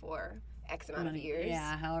have it for X amount of years.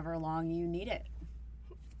 Yeah, however long you need it.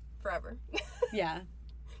 Forever. Yeah.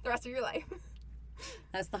 The rest of your life.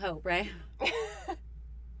 That's the hope, right?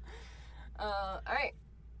 All right.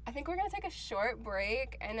 I think we're going to take a short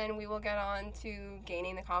break, and then we will get on to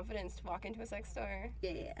gaining the confidence to walk into a sex store.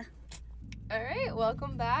 Yeah. All right,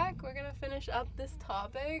 welcome back. We're going to finish up this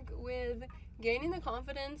topic with gaining the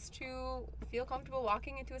confidence to feel comfortable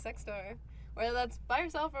walking into a sex store, whether that's by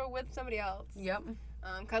yourself or with somebody else. Yep.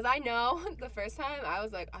 Because I know the first time I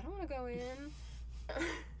was like, I don't want to go in.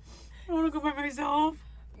 I want to go by myself.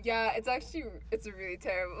 Yeah, it's really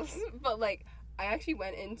terrible. But, like, I actually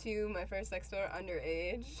went into my first sex store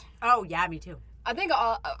underage. Oh, yeah, me too. I think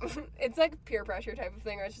it's, like, peer pressure type of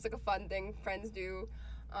thing, or it's just, like, a fun thing friends do.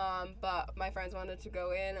 But my friends wanted to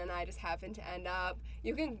go in, and I just happened to end up.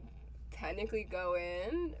 You can technically go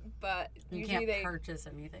in, but You usually can't purchase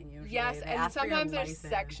anything usually. Yes, They and ask for your sometimes there's license.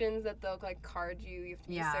 sections that they'll like card you. You have to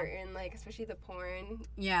be Yeah. certain, like especially the porn.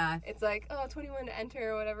 Yeah. It's like 21 to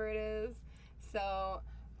enter or whatever it is. So,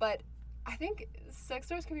 but I think sex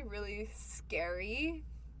stores can be really scary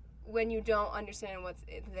when you don't understand what's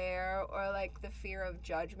there or like the fear of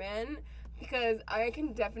judgment, because I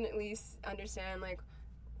can definitely understand like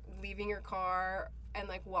leaving your car and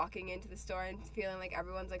like walking into the store and feeling like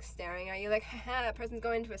everyone's like staring at you like, haha, that person's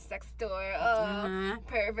going to a sex store,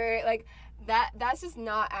 pervert, like that's just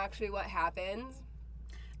not actually what happens.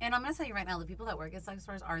 And I'm going to tell you right now, the people that work at sex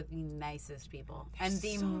stores are the nicest people. They're and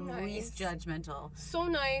the so nice. least judgmental. So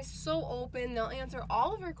nice, so open. They'll answer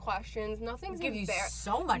all of your questions. Nothing's Give you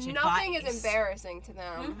so much Nothing advice. is embarrassing to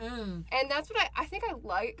them. Mm-hmm. And that's what I think I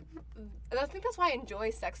like. I think that's why I enjoy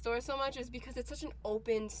sex stores so much, is because it's such an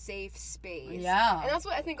open, safe space. Yeah. And that's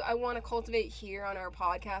what I think I want to cultivate here on our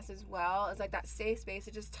podcast as well. Is like that safe space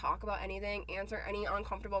to just talk about anything, answer any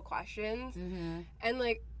uncomfortable questions. Mm-hmm. And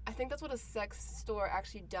like, I think that's what a sex store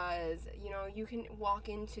actually does. You know, you can walk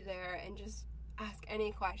into there and just ask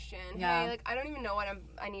any question. Yeah. Hey, like, I don't even know what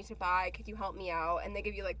I need to buy. Could you help me out? And they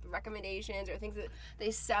give you like recommendations or things that they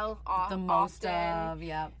sell off The most often. of,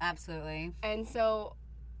 yeah, absolutely. And so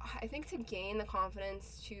I think to gain the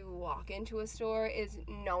confidence to walk into a store is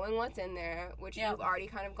knowing what's in there, which Yep. you've already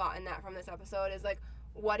kind of gotten that from this episode, is like,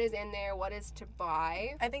 what is in there, what is to buy.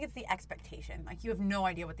 I think it's the expectation. Like, you have no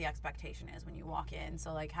idea what the expectation is when you walk in.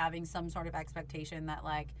 So, like, having some sort of expectation that,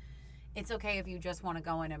 like, it's okay if you just want to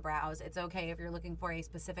go in and browse. It's okay if you're looking for a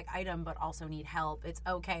specific item but also need help. It's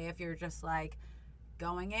okay if you're just, like,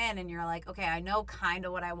 going in and you're like, okay, I know kind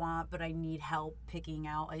of what I want, but I need help picking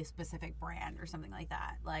out a specific brand or something like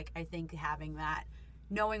that. Like, I think having that,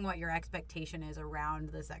 knowing what your expectation is around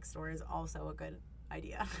the sex store is also a good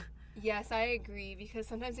idea. Yes, I agree, because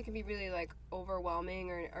sometimes it can be really like overwhelming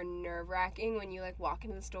or nerve-wracking when you like walk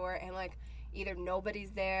into the store and like either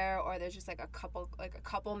nobody's there or there's just like a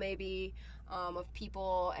couple maybe of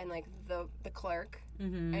people and like the clerk,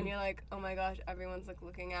 Mm-hmm. and you're like, oh my gosh, everyone's like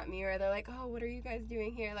looking at me, or they're like, oh, what are you guys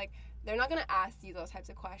doing here? Like, they're not gonna ask you those types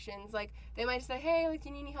of questions. Like, they might just say, hey, like, do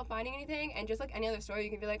you need any help finding anything? And just like any other store, you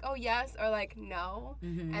can be like, oh yes, or like no,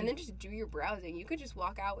 Mm-hmm. and then just do your browsing. You could just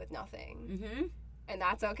walk out with nothing. Mm-hmm. And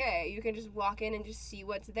that's okay. You can just walk in and just see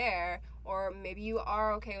what's there. Or maybe you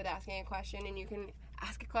are okay with asking a question and you can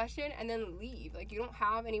ask a question and then leave. Like, you don't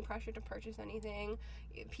have any pressure to purchase anything.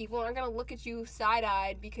 People aren't going to look at you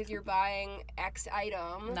side-eyed because you're buying X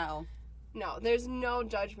item. No, there's no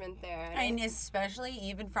judgment there. And especially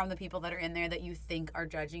even from the people that are in there that you think are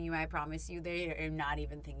judging you, I promise you, they are not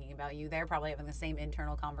even thinking about you. They're probably having the same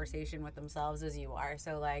internal conversation with themselves as you are.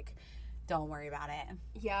 So, like, don't worry about it.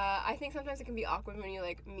 Yeah, I think sometimes it can be awkward when you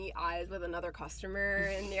like meet eyes with another customer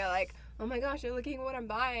and you're like, oh my gosh, they're looking at what I'm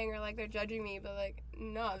buying, or like they're judging me, but like,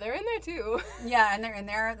 no, they're in there too. Yeah, and they're in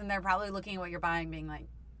there and they're probably looking at what you're buying being like,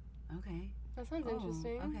 okay. That sounds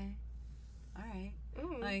interesting. Okay. All right.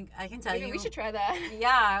 Mm. Like, I can tell Maybe you. we should try that.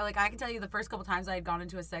 Yeah, like, I can tell you the first couple times I had gone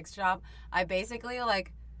into a sex shop, I basically,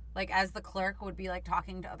 like as the clerk would be, like,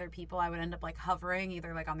 talking to other people, I would end up, like, hovering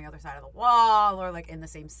either, like, on the other side of the wall or, like, in the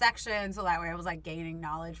same section. So that way I was, like, gaining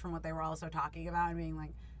knowledge from what they were also talking about and being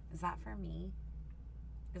like, is that for me?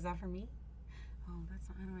 Is that for me? Oh,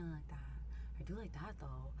 I don't really like that. I do like that,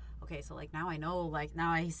 though. Okay, so, like, now I know, like,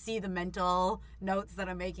 now I see the mental notes that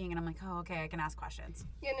I'm making and I'm like, oh, okay, I can ask questions.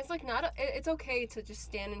 Yeah, and it's like it's okay to just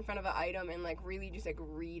stand in front of an item and like really just like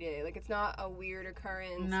read it. Like, it's not a weird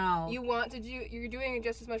occurrence. No. You're doing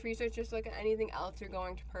just as much research just like anything else you're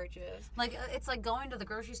going to purchase. Like, it's like going to the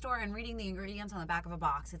grocery store and reading the ingredients on the back of a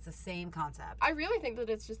box. It's the same concept. I really think that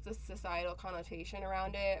it's just the societal connotation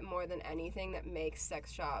around it more than anything that makes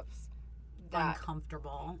sex shops that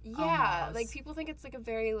uncomfortable. Yeah, almost. like people think it's like a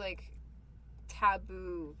very like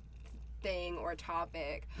taboo thing or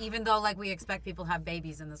topic. Even though, like, we expect people to have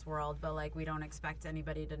babies in this world, but, like, we don't expect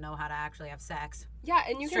anybody to know how to actually have sex. Yeah,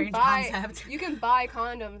 and you Strange can buy concept. you can buy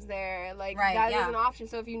condoms there. Like, Right, that is yeah. an option.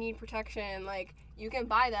 So if you need protection, like, you can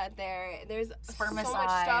buy that there. There's so much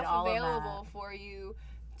Spermicide, stuff all of available that. for you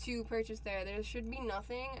to purchase there. There should be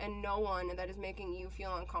nothing and no one that is making you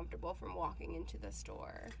feel uncomfortable from walking into the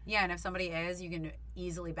store. Yeah, and if somebody is, you can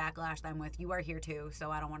easily backlash them with, you are here too, so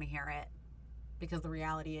I don't want to hear it. Because the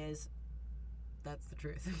reality is, that's the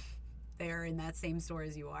truth. They are in that same store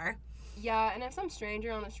as you are. Yeah, and if some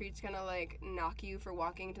stranger on the street's gonna like knock you for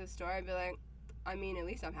walking into the store, I'd be like, I mean, at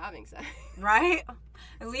least I'm having sex. Right?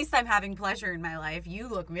 At least I'm having pleasure in my life. You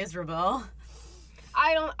look miserable.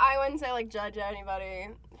 I wouldn't say like judge anybody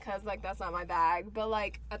because like that's not my bag, but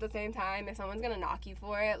like at the same time, if someone's gonna knock you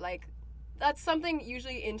for it, like that's something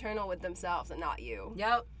usually internal with themselves and not you.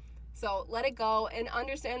 Yep. So let it go and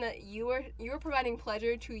understand that you are providing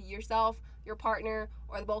pleasure to yourself, your partner,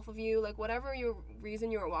 or the both of you. Like, whatever your reason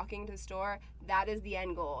you were walking to the store, that is the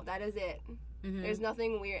end goal. That is it. Mm-hmm. There's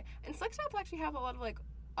nothing weird. And sex shops actually have a lot of, like,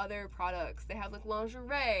 other products. They have, like,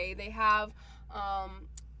 lingerie. They have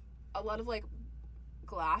a lot of, like,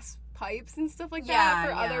 glass pipes and stuff like that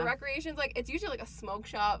for other recreations. Like, it's usually, like, a smoke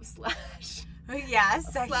shop / sex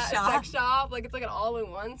shop. Like, it's like an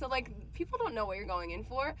all-in-one. So, like, people don't know what you're going in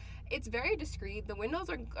for. It's very discreet. The windows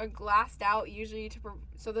are glassed out usually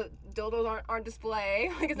so the dildos aren't display.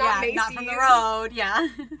 Like, it's not Macy's. Not from the road. Yeah.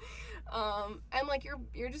 And like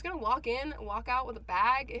you're just gonna walk in, walk out with a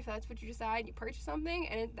bag if that's what you decide. You purchase something,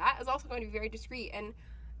 and that is also going to be very discreet. And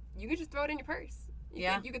you could just throw it in your purse.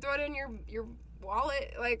 You could throw it in your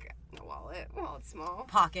wallet. Like, no wallet. Well, it's small.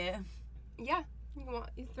 Pocket. Yeah,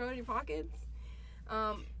 you throw it in your pockets.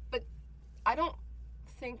 But I don't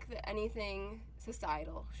think that anything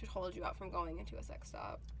societal should hold you up from going into a sex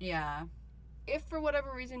shop. Yeah. If for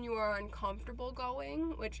whatever reason you are uncomfortable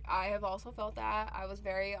going, which I have also felt that, I was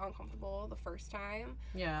very uncomfortable the first time.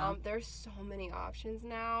 Yeah. There's so many options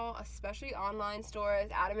now, especially online stores.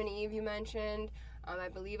 Adam and Eve you mentioned. I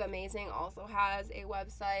believe Amazing also has a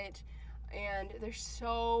website. And there's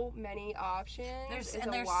so many options. There's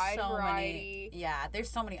a wide variety. There's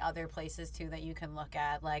so many other places, too, that you can look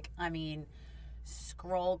at. Like, I mean,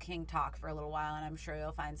 scroll King Talk for a little while, and I'm sure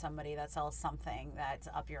you'll find somebody that sells something that's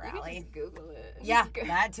up your alley. You can just Google it. Yeah,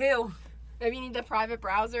 that, too. Maybe you need the private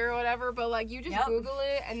browser or whatever, but, like, you just Google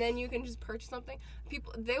it, and then you can just purchase something.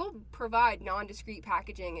 They will provide non-discreet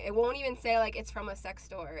packaging. It won't even say, like, it's from a sex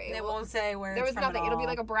store. It won't say where there it's was from nothing. at all. It'll be,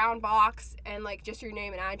 like, a brown box and, like, just your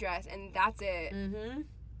name and address, and that's it. Mm-hmm.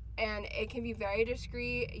 And it can be very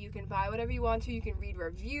discreet. You can buy whatever you want to. You can read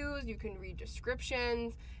reviews. You can read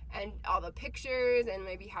descriptions and all the pictures and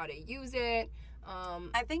maybe how to use it.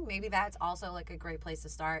 I think maybe that's also like a great place to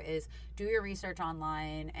start is do your research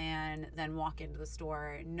online and then walk into the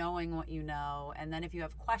store knowing what you know. And then if you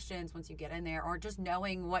have questions once you get in there or just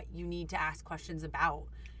knowing what you need to ask questions about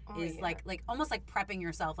like almost like prepping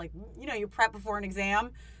yourself. Like, you know, you prep before an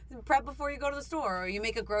exam, prep before you go to the store, or you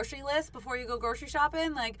make a grocery list before you go grocery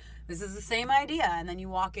shopping. Like, this is the same idea. And then you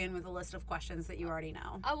walk in with a list of questions that you already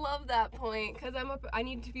know. I love that point because I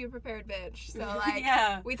need to be a prepared bitch. So,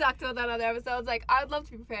 like, we talked about that on other episodes. Like, I'd love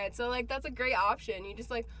to be prepared. So, like, that's a great option. You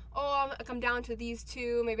just, like, I'll come down to these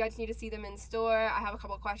two. Maybe I just need to see them in store. I have a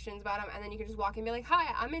couple of questions about them. And then you can just walk in and be like,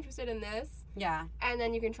 hi, I'm interested in this. Yeah. And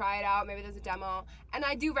then you can try it out. Maybe there's a demo. And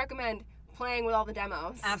I do recommend playing with all the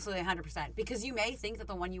demos. Absolutely, 100%. Because you may think that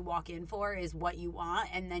the one you walk in for is what you want,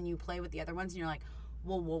 and then you play with the other ones, and you're like,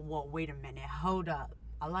 whoa, wait a minute, hold up.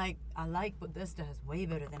 I like what this does way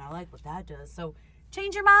better than I like what that does. So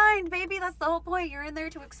change your mind, baby. That's the whole point. You're in there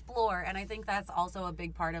to explore. And I think that's also a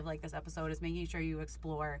big part of like this episode is making sure you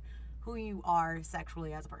explore who you are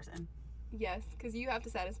sexually as a person. Yes, because you have to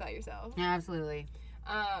satisfy yourself. Yeah, absolutely.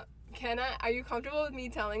 Kenna, are you comfortable with me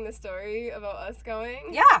telling the story about us going?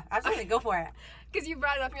 Yeah, absolutely. Go for it. Because you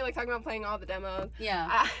brought it up and you're like talking about playing all the demos.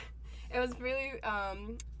 Yeah. It was really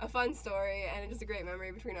a fun story and just a great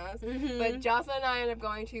memory between us. Mm-hmm. But Jocelyn and I ended up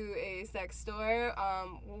going to a sex store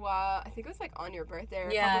while I think it was like on your birthday or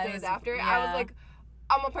a couple days after. Yeah. I was like,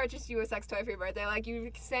 I'm gonna purchase you a sex toy for your birthday. Like,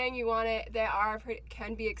 you saying you want it, they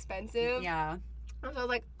can be expensive. Yeah. So I was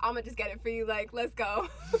like, I'm gonna just get it for you. Like, let's go.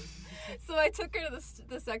 So I took her to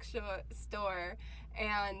the sex store,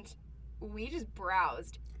 and we just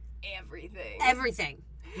browsed everything. Everything.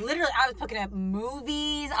 Literally, I was looking at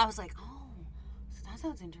movies. I was like, oh, so that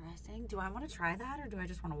sounds interesting. Do I want to try that, or do I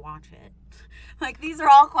just want to watch it? Like, these are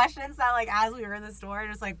all questions that, like, as we were in the store,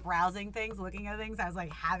 just, like, browsing things, looking at things, I was,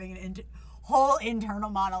 like, having an whole internal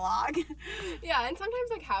monologue. Yeah, and sometimes,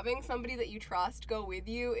 like, having somebody that you trust go with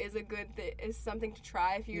you is is something to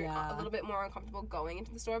try if you're a little bit more uncomfortable going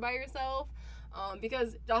into the store by yourself.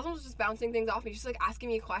 Because Jocelyn was just bouncing things off me. She's, like, asking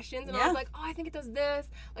me questions, and I was like, oh, I think it does this.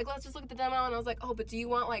 Like, let's just look at the demo. And I was like, oh, but do you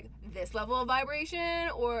want, like, this level of vibration?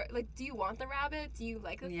 Or, like, do you want the rabbit? Do you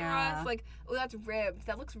like the thrust? Like, oh, that's ribs.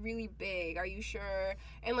 That looks really big. Are you sure?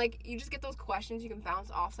 And, like, you just get those questions you can bounce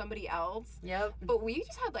off somebody else. Yep. But we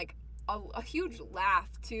just had, like, a huge laugh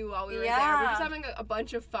too while we were there. We were just having a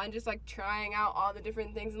bunch of fun, just like trying out all the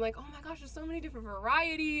different things and like, oh my gosh, there's so many different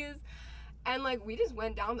varieties. And like, we just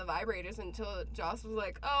went down the vibrators until Joss was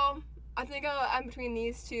like, oh, I think I'm between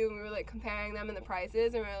these two. And we were like comparing them and the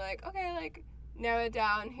prices, and we were like, okay, like narrow it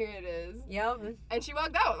down. Here it is. Yep. And she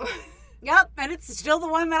walked out. Yep. And it's still the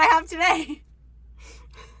one that I have today.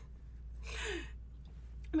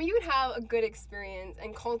 I mean, you would have a good experience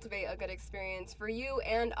and cultivate a good experience for you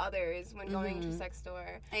and others when going to a sex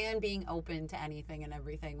store. And being open to anything and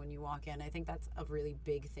everything when you walk in. I think that's a really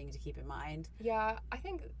big thing to keep in mind. Yeah, I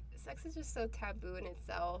think sex is just so taboo in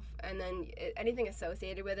itself, and then anything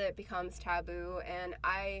associated with it becomes taboo, and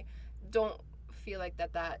I don't feel like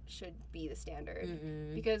that should be the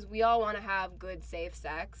standard. Because we all want to have good, safe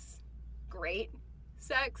sex. Great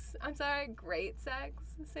sex.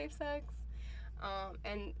 Safe sex.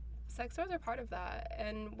 And sex stores are part of that.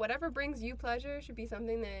 And whatever brings you pleasure should be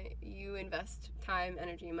something that you invest time,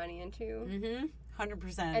 energy, money into.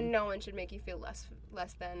 100%. And no one should make you feel less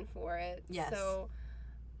than for it. Yes. So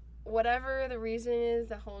whatever the reason is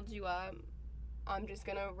that holds you up, I'm just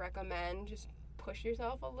going to recommend just push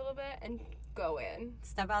yourself a little bit and go in.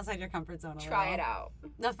 Step outside your comfort zone a little. Try it out.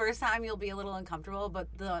 The first time you'll be a little uncomfortable, but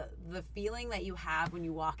the feeling that you have when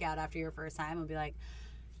you walk out after your first time will be like,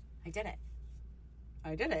 I did it.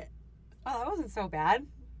 Oh, that wasn't so bad.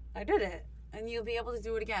 I did it. And you'll be able to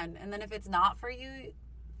do it again. And then if it's not for you,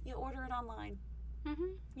 you order it online.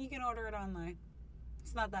 You can order it online.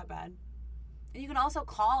 It's not that bad. And you can also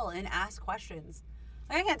call and ask questions.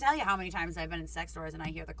 Like, I can't tell you how many times I've been in sex stores and I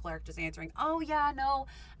hear the clerk just answering, oh, yeah, no,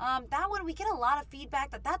 that one, we get a lot of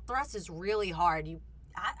feedback that thrust is really hard.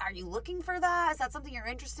 Are you looking for that? Is that something you're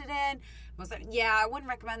interested in? Yeah, I wouldn't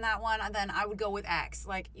recommend that one. And then I would go with X.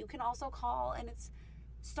 Like, you can also call and it's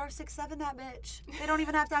 *67 that bitch. They don't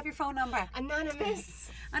even have to have your phone number.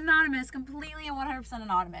 Anonymous, completely and 100%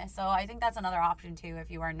 anonymous. So I think that's another option too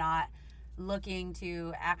if you are not looking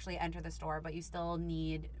to actually enter the store, but you still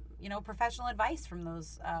need, professional advice from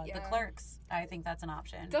those the clerks. I think that's an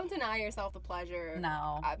option. Don't deny yourself the pleasure.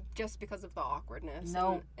 No. Just because of the awkwardness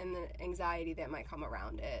and the anxiety that might come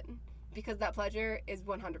around it. Because that pleasure is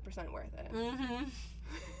 100% worth it.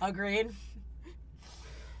 Agreed.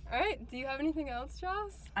 All right. Do you have anything else,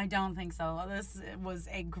 Joss? I don't think so. This was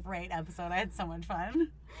a great episode. I had so much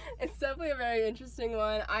fun. It's definitely a very interesting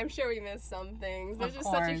one. I'm sure we missed some things. There's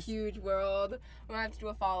just such a huge world. We're going to have to do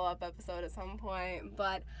a follow-up episode at some point.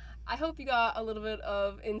 But I hope you got a little bit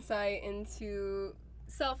of insight into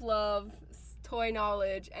self-love, toy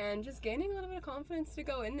knowledge, and just gaining a little bit of confidence to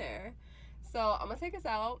go in there. So I'm going to take us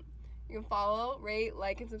out. You can follow, rate,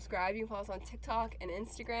 like, and subscribe. You can follow us on TikTok and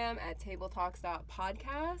Instagram at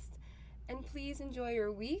tabletalks.podcast. And please enjoy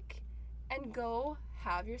your week and go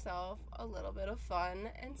have yourself a little bit of fun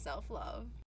and self-love.